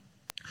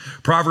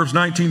 Proverbs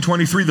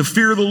 19:23, the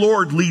fear of the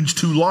Lord leads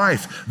to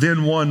life.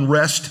 Then one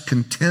rests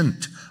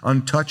content,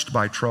 untouched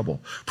by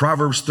trouble.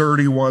 Proverbs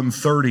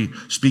 31:30,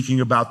 speaking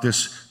about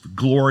this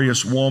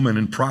glorious woman.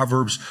 In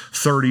Proverbs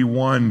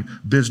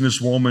 31,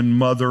 businesswoman,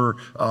 mother,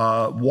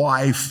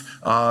 wife,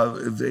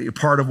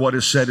 part of what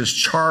is said is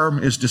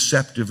charm is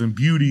deceptive and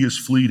beauty is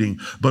fleeting,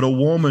 but a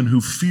woman who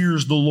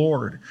fears the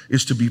Lord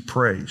is to be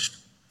praised.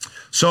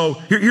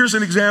 So here's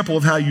an example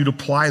of how you'd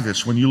apply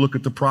this when you look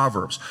at the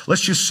Proverbs.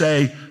 Let's just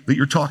say that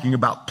you're talking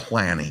about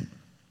planning.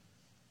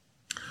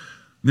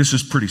 This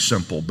is pretty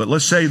simple, but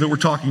let's say that we're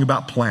talking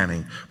about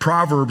planning.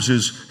 Proverbs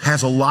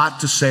has a lot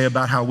to say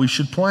about how we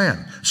should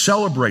plan,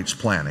 celebrates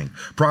planning.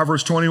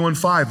 Proverbs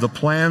 21:5, the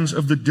plans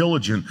of the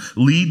diligent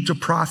lead to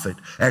profit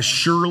as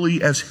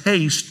surely as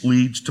haste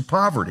leads to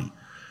poverty.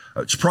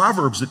 It's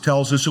Proverbs that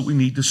tells us that we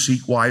need to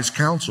seek wise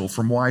counsel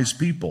from wise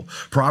people.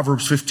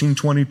 Proverbs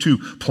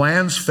 15:22,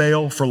 plans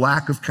fail for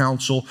lack of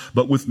counsel,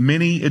 but with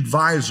many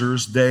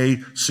advisors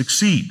they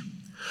succeed.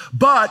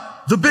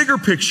 But the bigger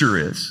picture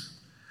is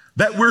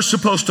that we're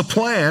supposed to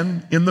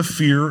plan in the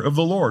fear of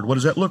the Lord. What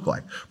does that look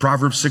like?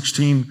 Proverbs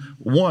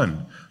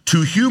 16:1,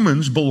 to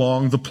humans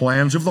belong the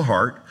plans of the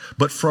heart,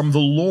 but from the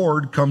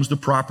Lord comes the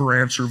proper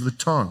answer of the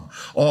tongue.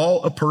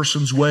 All a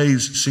person's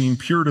ways seem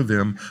pure to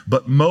them,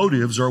 but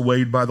motives are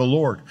weighed by the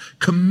Lord.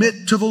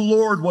 Commit to the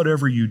Lord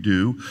whatever you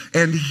do,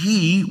 and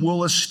he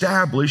will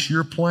establish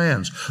your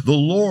plans. The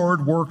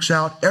Lord works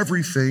out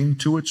everything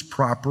to its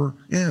proper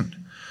end.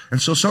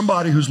 And so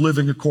somebody who's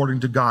living according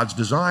to God's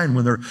design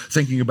when they're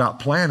thinking about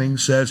planning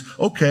says,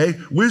 okay,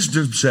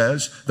 wisdom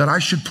says that I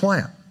should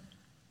plan.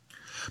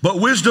 But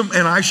wisdom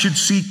and I should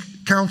seek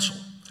counsel.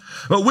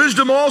 But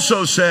wisdom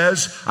also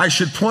says I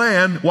should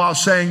plan while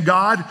saying,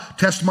 God,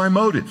 test my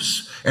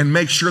motives and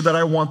make sure that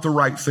I want the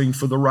right thing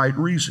for the right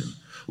reason.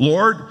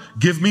 Lord,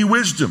 give me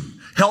wisdom.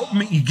 Help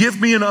me, give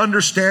me an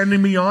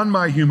understanding beyond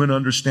my human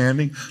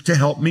understanding to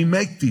help me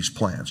make these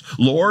plans.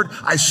 Lord,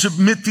 I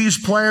submit these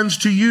plans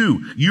to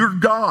you. You're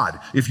God.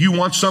 If you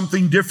want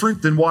something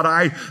different than what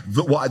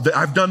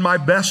I've done my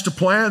best to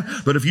plan,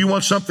 but if you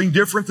want something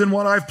different than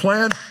what I've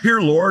planned,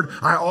 here, Lord,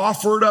 I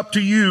offer it up to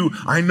you.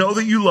 I know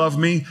that you love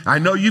me. I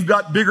know you've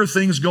got bigger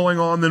things going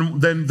on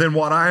than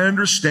what I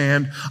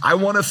understand. I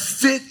want to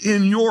fit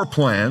in your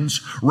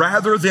plans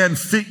rather than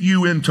fit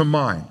you into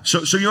mine.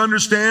 So you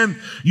understand?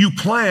 You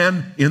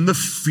plan in the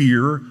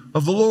fear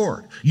of the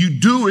Lord. You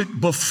do it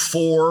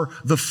before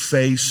the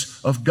face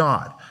of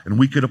God. And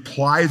we could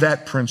apply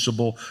that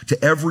principle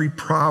to every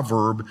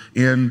proverb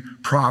in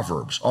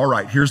Proverbs. All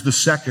right, here's the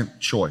second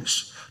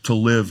choice to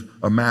live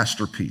a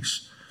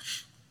masterpiece.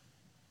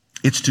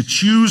 It's to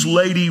choose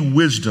Lady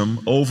Wisdom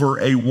over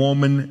a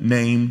woman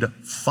named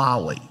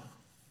Folly.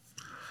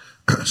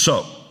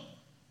 So,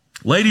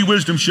 Lady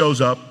Wisdom shows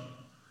up.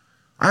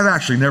 I've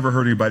actually never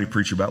heard anybody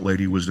preach about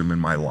Lady Wisdom in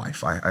my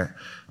life. I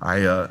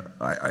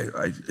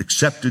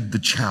accepted the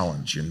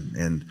challenge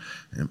and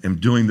am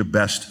doing the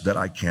best that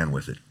I can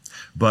with it.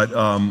 But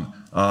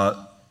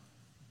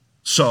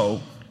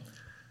so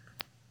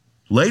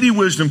Lady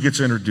Wisdom gets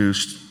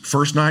introduced.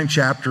 First 9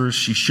 chapters,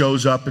 she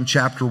shows up in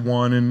chapter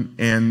 1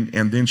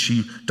 and then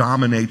she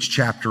dominates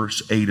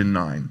chapters 8 and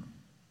 9.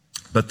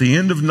 But the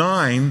end of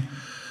 9,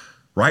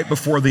 right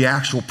before the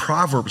actual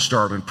Proverbs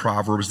start in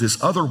Proverbs,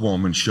 this other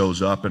woman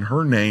shows up and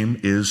her name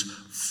is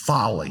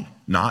Folly,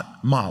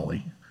 not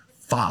Molly,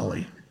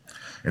 Folly.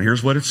 And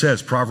here's what it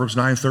says, Proverbs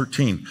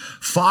 9:13.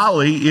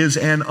 Folly is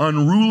an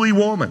unruly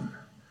woman.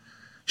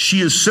 She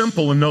is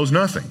simple and knows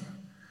nothing.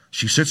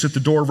 She sits at the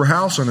door of her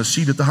house on a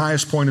seat at the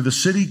highest point of the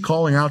city,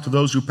 calling out to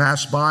those who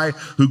pass by,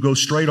 who go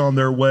straight on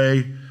their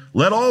way.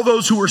 Let all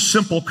those who are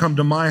simple come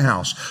to my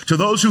house. To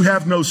those who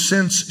have no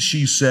sense,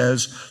 she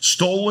says,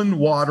 stolen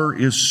water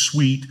is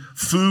sweet.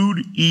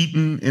 Food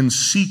eaten in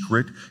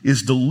secret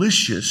is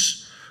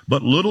delicious.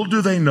 But little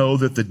do they know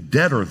that the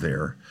dead are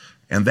there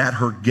and that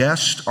her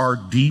guests are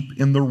deep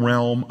in the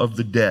realm of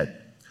the dead.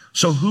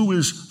 So who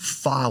is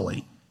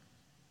Folly?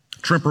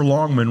 Tremper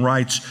Longman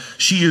writes,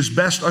 she is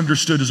best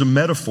understood as a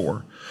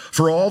metaphor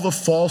for all the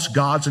false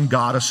gods and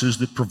goddesses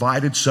that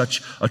provided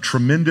such a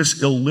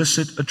tremendous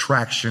illicit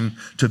attraction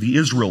to the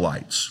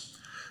Israelites.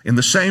 In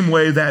the same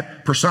way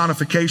that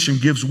personification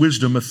gives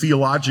wisdom a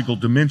theological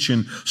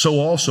dimension, so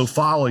also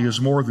folly is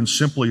more than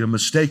simply a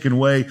mistaken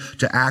way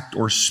to act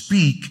or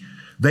speak.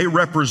 They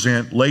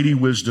represent, Lady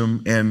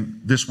Wisdom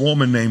and this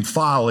woman named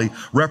Folly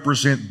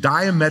represent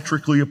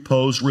diametrically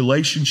opposed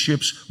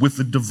relationships with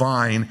the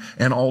divine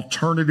and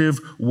alternative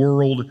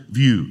world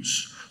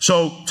views.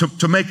 So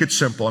to make it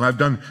simple, and I've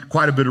done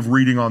quite a bit of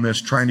reading on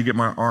this, trying to get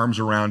my arms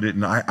around it,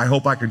 and I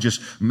hope I can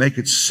just make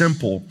it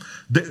simple.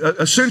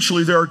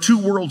 Essentially, there are 2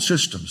 world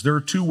systems. There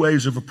are 2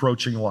 ways of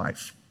approaching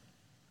life.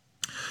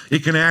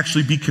 It can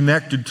actually be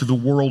connected to the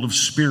world of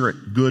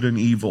spirit, good and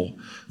evil,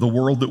 the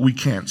world that we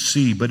can't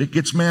see, but it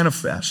gets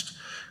manifest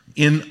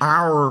in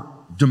our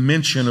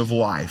dimension of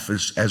life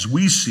as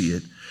we see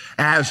it,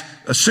 as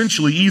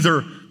essentially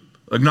either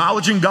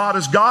acknowledging God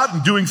as God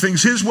and doing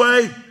things His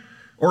way,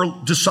 or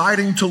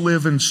deciding to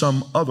live in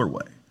some other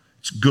way.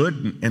 It's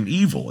good and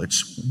evil.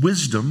 It's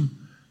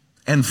wisdom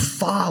and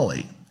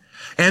folly.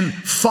 And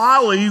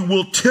folly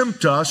will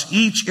tempt us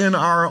each in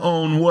our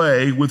own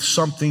way with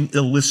something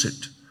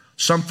illicit,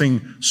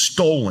 something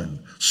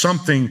stolen,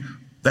 something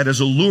that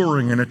is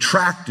alluring and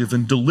attractive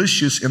and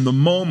delicious in the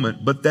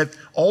moment, but that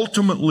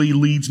ultimately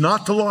leads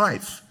not to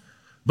life,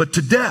 but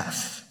to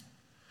death.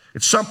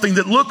 It's something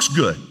that looks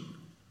good.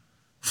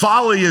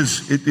 Folly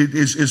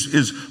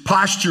is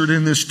postured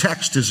in this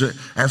text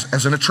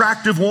as an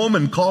attractive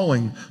woman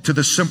calling to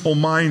the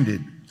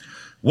simple-minded.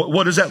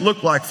 What does that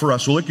look like for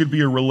us? Well, it could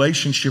be a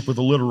relationship with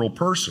a literal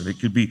person. It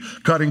could be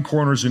cutting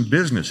corners in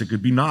business. It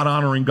could be not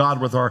honoring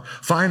God with our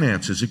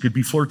finances. It could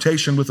be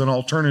flirtation with an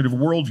alternative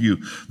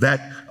worldview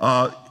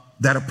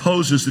that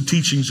opposes the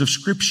teachings of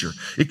Scripture.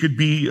 It could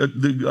be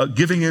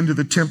giving into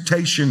the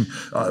temptation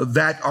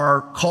that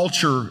our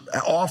culture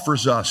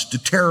offers us to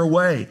tear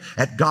away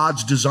at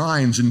God's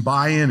designs and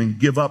buy in and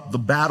give up the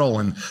battle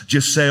and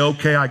just say,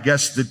 okay, I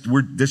guess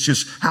that's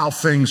just how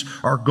things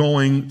are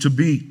going to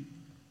be.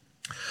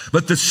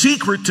 But the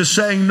secret to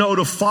saying no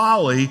to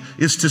folly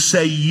is to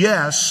say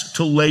yes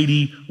to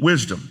Lady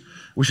Wisdom.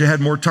 Wish I had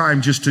more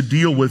time just to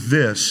deal with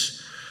this.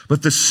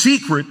 But the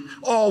secret,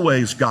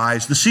 always,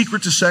 guys, the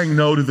secret to saying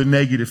no to the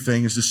negative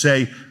thing is to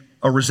say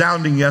a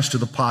resounding yes to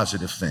the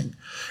positive thing.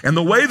 And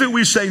the way that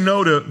we say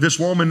no to this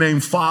woman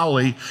named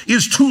Folly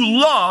is to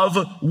love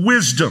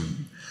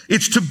wisdom.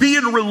 It's to be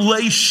in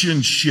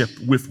relationship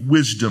with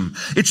wisdom.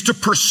 It's to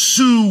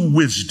pursue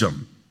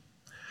wisdom.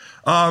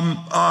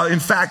 In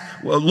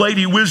fact,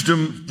 Lady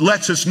Wisdom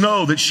lets us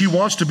know that she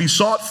wants to be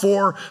sought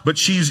for, but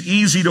she's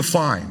easy to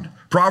find.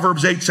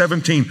 Proverbs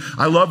 8:17,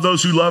 I love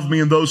those who love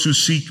me and those who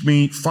seek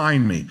me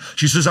find me.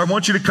 She says, I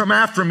want you to come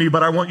after me,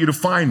 but I want you to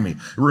find me.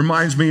 It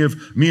reminds me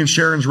of me and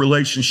Sharon's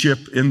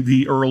relationship in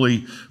the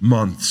early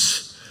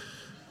months.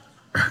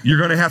 You're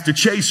going to have to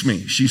chase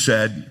me, she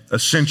said,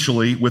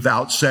 essentially,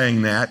 without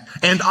saying that.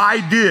 And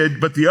I did,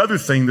 but the other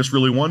thing that's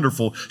really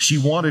wonderful, she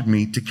wanted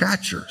me to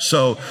catch her.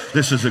 So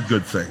this is a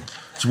good thing.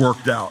 It's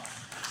worked out.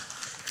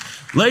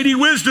 Lady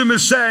Wisdom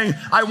is saying,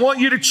 I want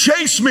you to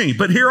chase me,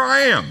 but here I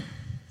am.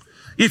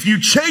 If you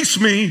chase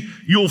me,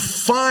 you'll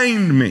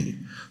find me.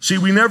 See,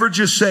 we never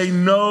just say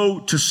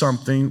no to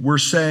something. We're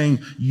saying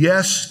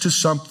yes to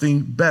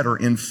something better.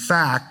 In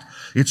fact,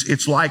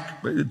 it's like,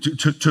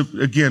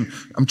 again,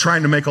 I'm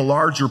trying to make a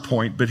larger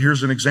point, but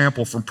here's an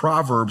example from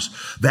Proverbs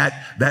that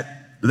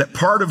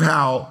part of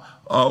how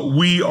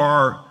we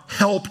are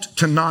helped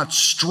to not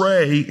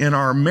stray in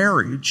our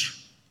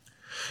marriage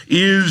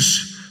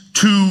is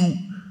to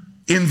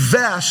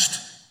invest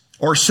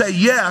or say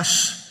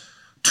yes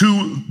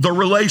to the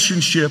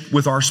relationship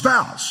with our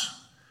spouse.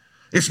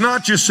 It's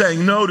not just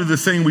saying no to the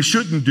thing we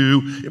shouldn't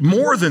do.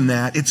 More than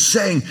that, it's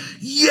saying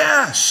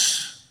yes.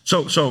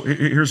 So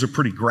here's a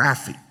pretty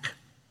graphic,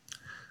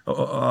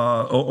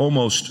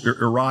 almost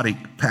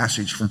erotic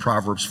passage from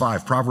Proverbs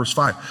 5. Proverbs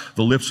 5,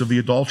 the lips of the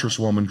adulterous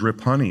woman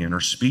drip honey, and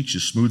her speech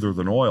is smoother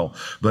than oil.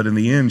 But in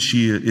the end,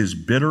 she is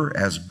bitter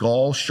as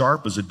gall,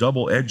 sharp as a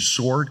double-edged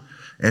sword.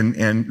 And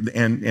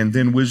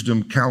then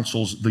wisdom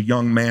counsels the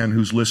young man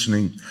who's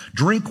listening,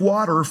 drink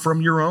water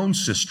from your own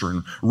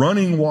cistern,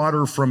 running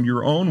water from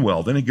your own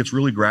well. Then it gets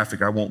really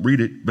graphic. I won't read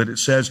it, but it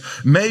says,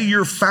 may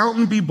your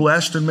fountain be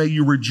blessed and may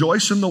you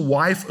rejoice in the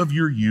wife of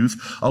your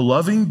youth, a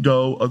loving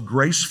doe, a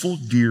graceful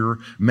deer.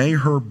 May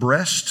her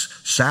breasts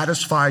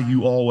satisfy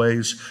you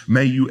always.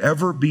 May you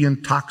ever be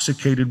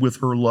intoxicated with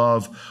her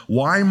love.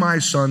 Why, my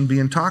son, be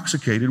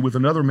intoxicated with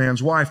another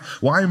man's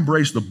wife? Why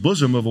embrace the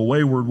bosom of a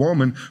wayward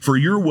woman? For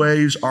your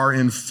ways are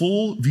in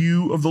full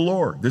view of the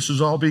Lord. This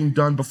is all being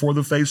done before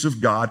the face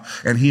of God,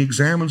 and he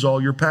examines all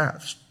your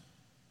paths.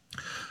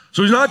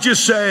 So he's not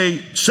just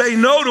say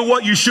no to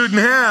what you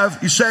shouldn't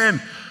have. He's saying,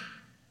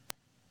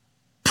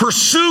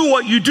 pursue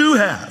what you do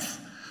have.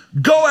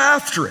 Go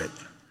after it.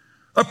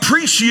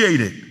 Appreciate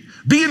it.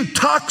 Be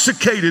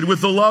intoxicated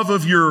with the love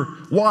of your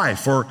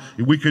wife, or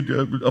we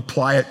could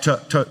apply it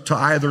to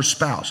either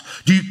spouse.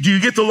 Do you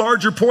get the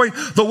larger point?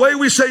 The way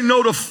we say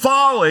no to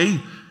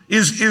folly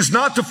is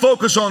not to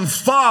focus on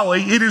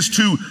folly. It is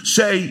to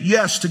say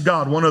yes to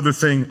God. One other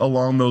thing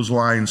along those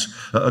lines,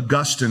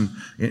 Augustine,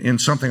 in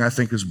something I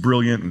think is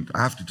brilliant, and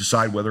I have to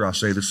decide whether I'll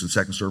say this in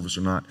second service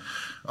or not.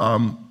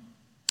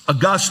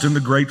 Augustine, the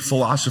great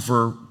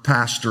philosopher,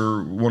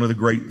 pastor, one of the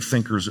great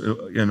thinkers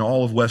in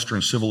all of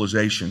Western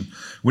civilization,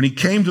 when he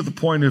came to the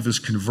point of his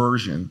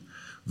conversion,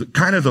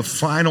 the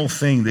final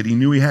thing that he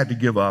knew he had to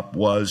give up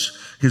was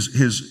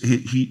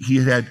he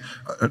had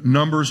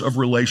numbers of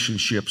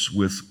relationships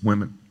with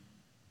women.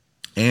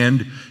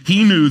 And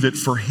he knew that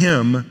for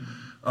him,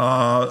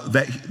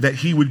 that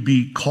he would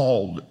be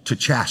called to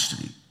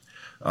chastity.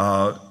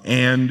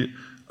 And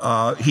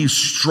he's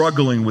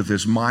struggling with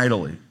this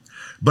mightily.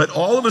 But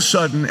all of a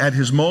sudden, at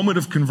his moment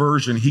of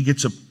conversion, he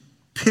gets a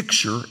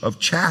picture of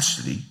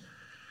chastity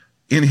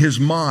in his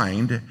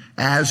mind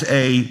as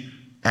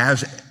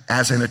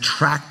an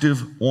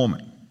attractive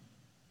woman.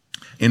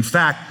 In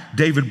fact,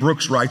 David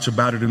Brooks writes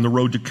about it in The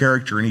Road to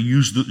Character, and he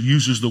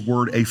uses the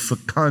word a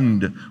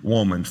fecund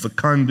woman.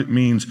 Fecund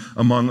means,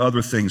 among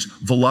other things,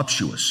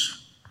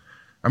 voluptuous.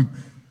 I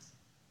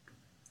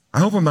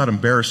hope I'm not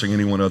embarrassing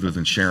anyone other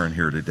than Sharon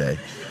here today.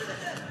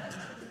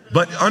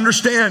 But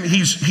understand,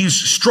 he's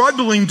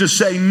struggling to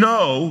say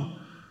no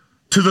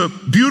to the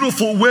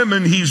beautiful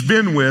women he's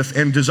been with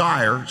and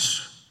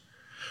desires.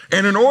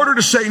 And in order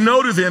to say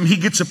no to them, he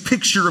gets a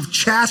picture of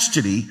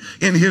chastity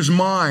in his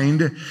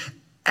mind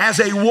as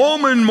a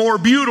woman more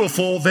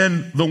beautiful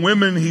than the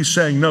women he's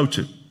saying no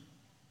to.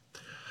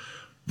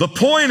 The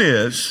point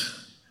is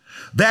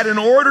that in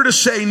order to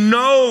say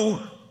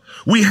no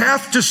We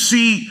have to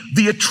see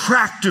the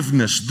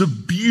attractiveness, the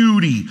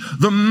beauty,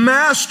 the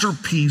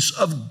masterpiece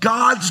of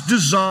God's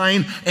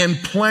design and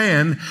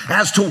plan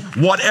as to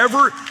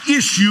whatever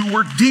issue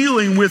we're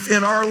dealing with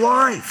in our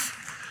life.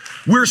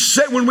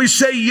 When we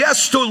say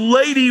yes to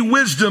Lady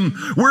Wisdom,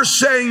 we're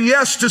saying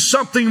yes to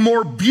something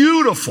more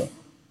beautiful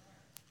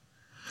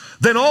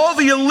than all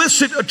the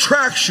illicit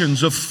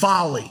attractions of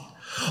folly,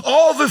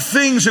 all the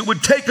things that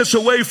would take us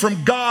away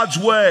from God's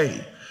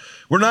way.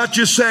 We're not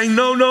just saying,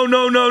 no.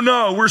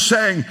 We're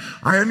saying,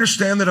 I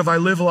understand that if I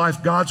live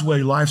life God's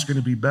way, life's going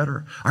to be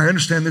better. I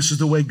understand this is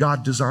the way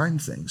God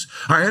designed things.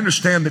 I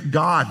understand that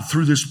God,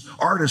 through this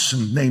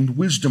artisan named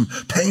Wisdom,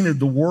 painted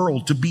the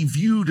world to be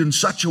viewed in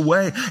such a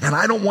way, and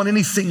I don't want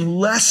anything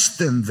less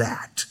than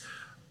that.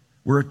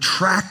 We're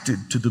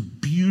attracted to the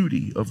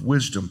beauty of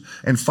wisdom.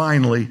 And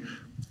finally,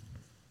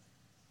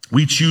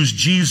 we choose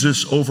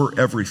Jesus over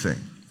everything.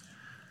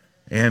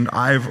 And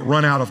I've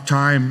run out of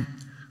time,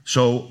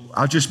 so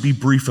I'll just be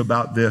brief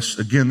about this.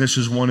 Again, this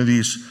is one of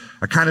these,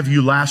 I kind of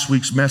view last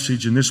week's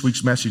message and this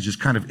week's message as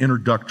kind of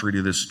introductory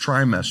to this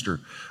trimester.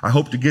 I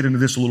hope to get into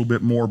this a little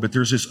bit more, but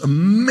there's this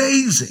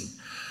amazing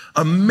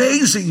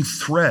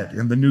thread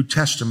in the New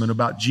Testament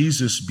about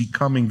Jesus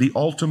becoming the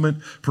ultimate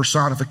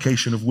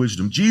personification of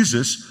wisdom.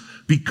 Jesus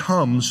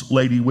becomes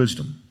Lady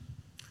Wisdom.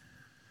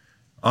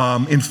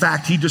 In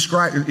fact, he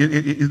described,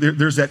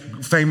 there's that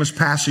famous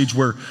passage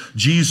where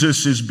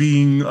Jesus is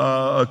being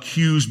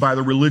accused by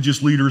the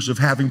religious leaders of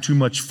having too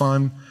much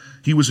fun.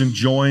 He was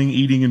enjoying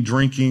eating and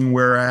drinking,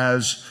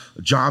 whereas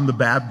John the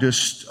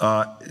Baptist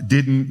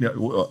didn't.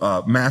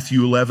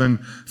 Matthew 11,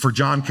 for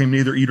John came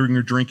neither eating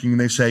nor drinking, and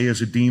they say,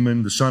 is a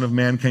demon. The Son of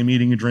Man came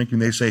eating and drinking,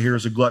 they say, here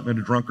is a glutton and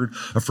a drunkard,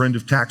 a friend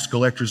of tax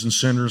collectors and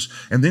sinners.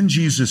 And then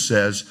Jesus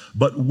says,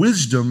 but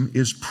wisdom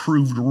is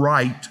proved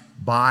right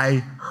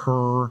by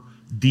her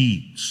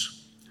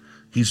deeds.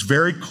 He's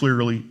very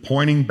clearly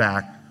pointing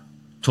back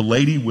to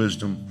Lady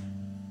Wisdom.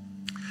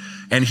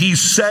 And he's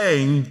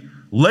saying,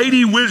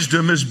 Lady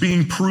Wisdom is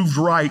being proved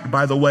right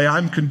by the way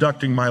I'm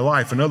conducting my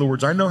life. In other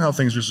words, I know how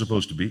things are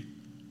supposed to be.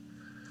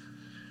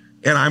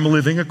 And I'm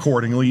living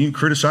accordingly. You can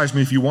criticize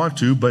me if you want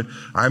to, but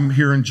I'm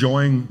here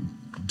enjoying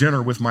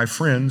dinner with my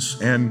friends,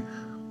 and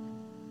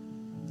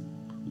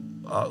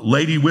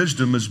Lady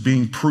Wisdom is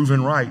being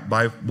proven right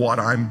by what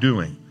I'm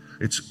doing.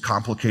 It's a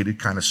complicated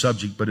kind of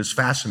subject, but it's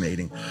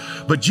fascinating.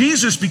 But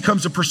Jesus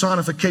becomes a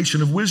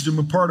personification of wisdom,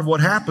 and part of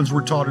what happens,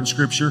 we're taught in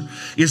Scripture,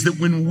 is that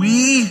when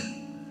we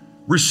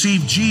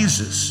receive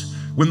Jesus,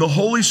 when the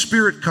Holy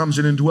Spirit comes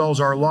in and dwells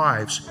our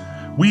lives,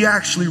 we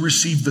actually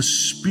receive the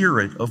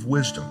spirit of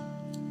wisdom.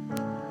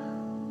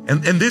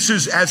 And this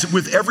is, as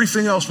with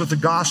everything else with the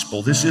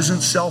gospel, this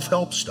isn't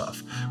self-help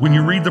stuff. When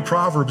you read the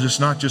Proverbs, it's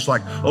not just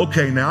like,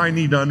 okay, now I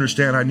need to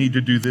understand I need to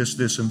do this,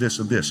 this, and this,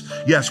 and this.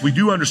 Yes, we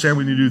do understand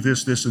we need to do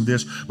this, this, and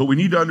this, but we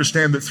need to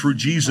understand that through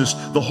Jesus,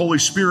 the Holy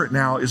Spirit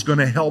now is going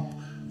to help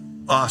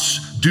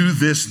us do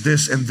this,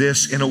 this, and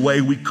this in a way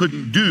we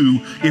couldn't do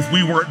if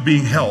we weren't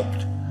being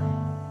helped.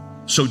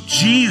 So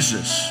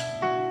Jesus,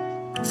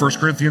 1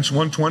 Corinthians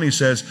 1:20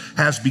 says,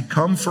 has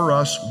become for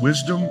us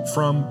wisdom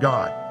from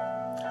God.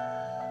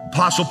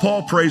 Apostle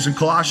Paul prays in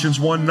Colossians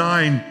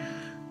 1:9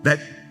 that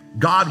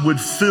God would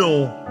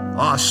fill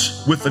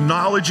us with the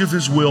knowledge of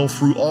his will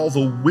through all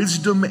the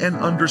wisdom and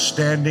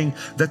understanding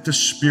that the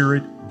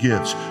Spirit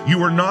gives.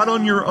 You are not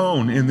on your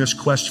own in this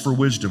quest for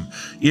wisdom.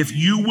 If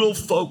you will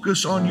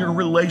focus on your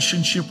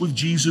relationship with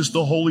Jesus,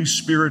 the Holy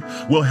Spirit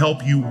will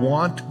help you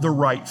want the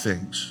right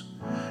things,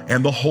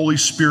 and the Holy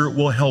Spirit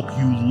will help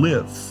you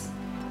live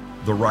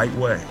the right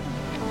way.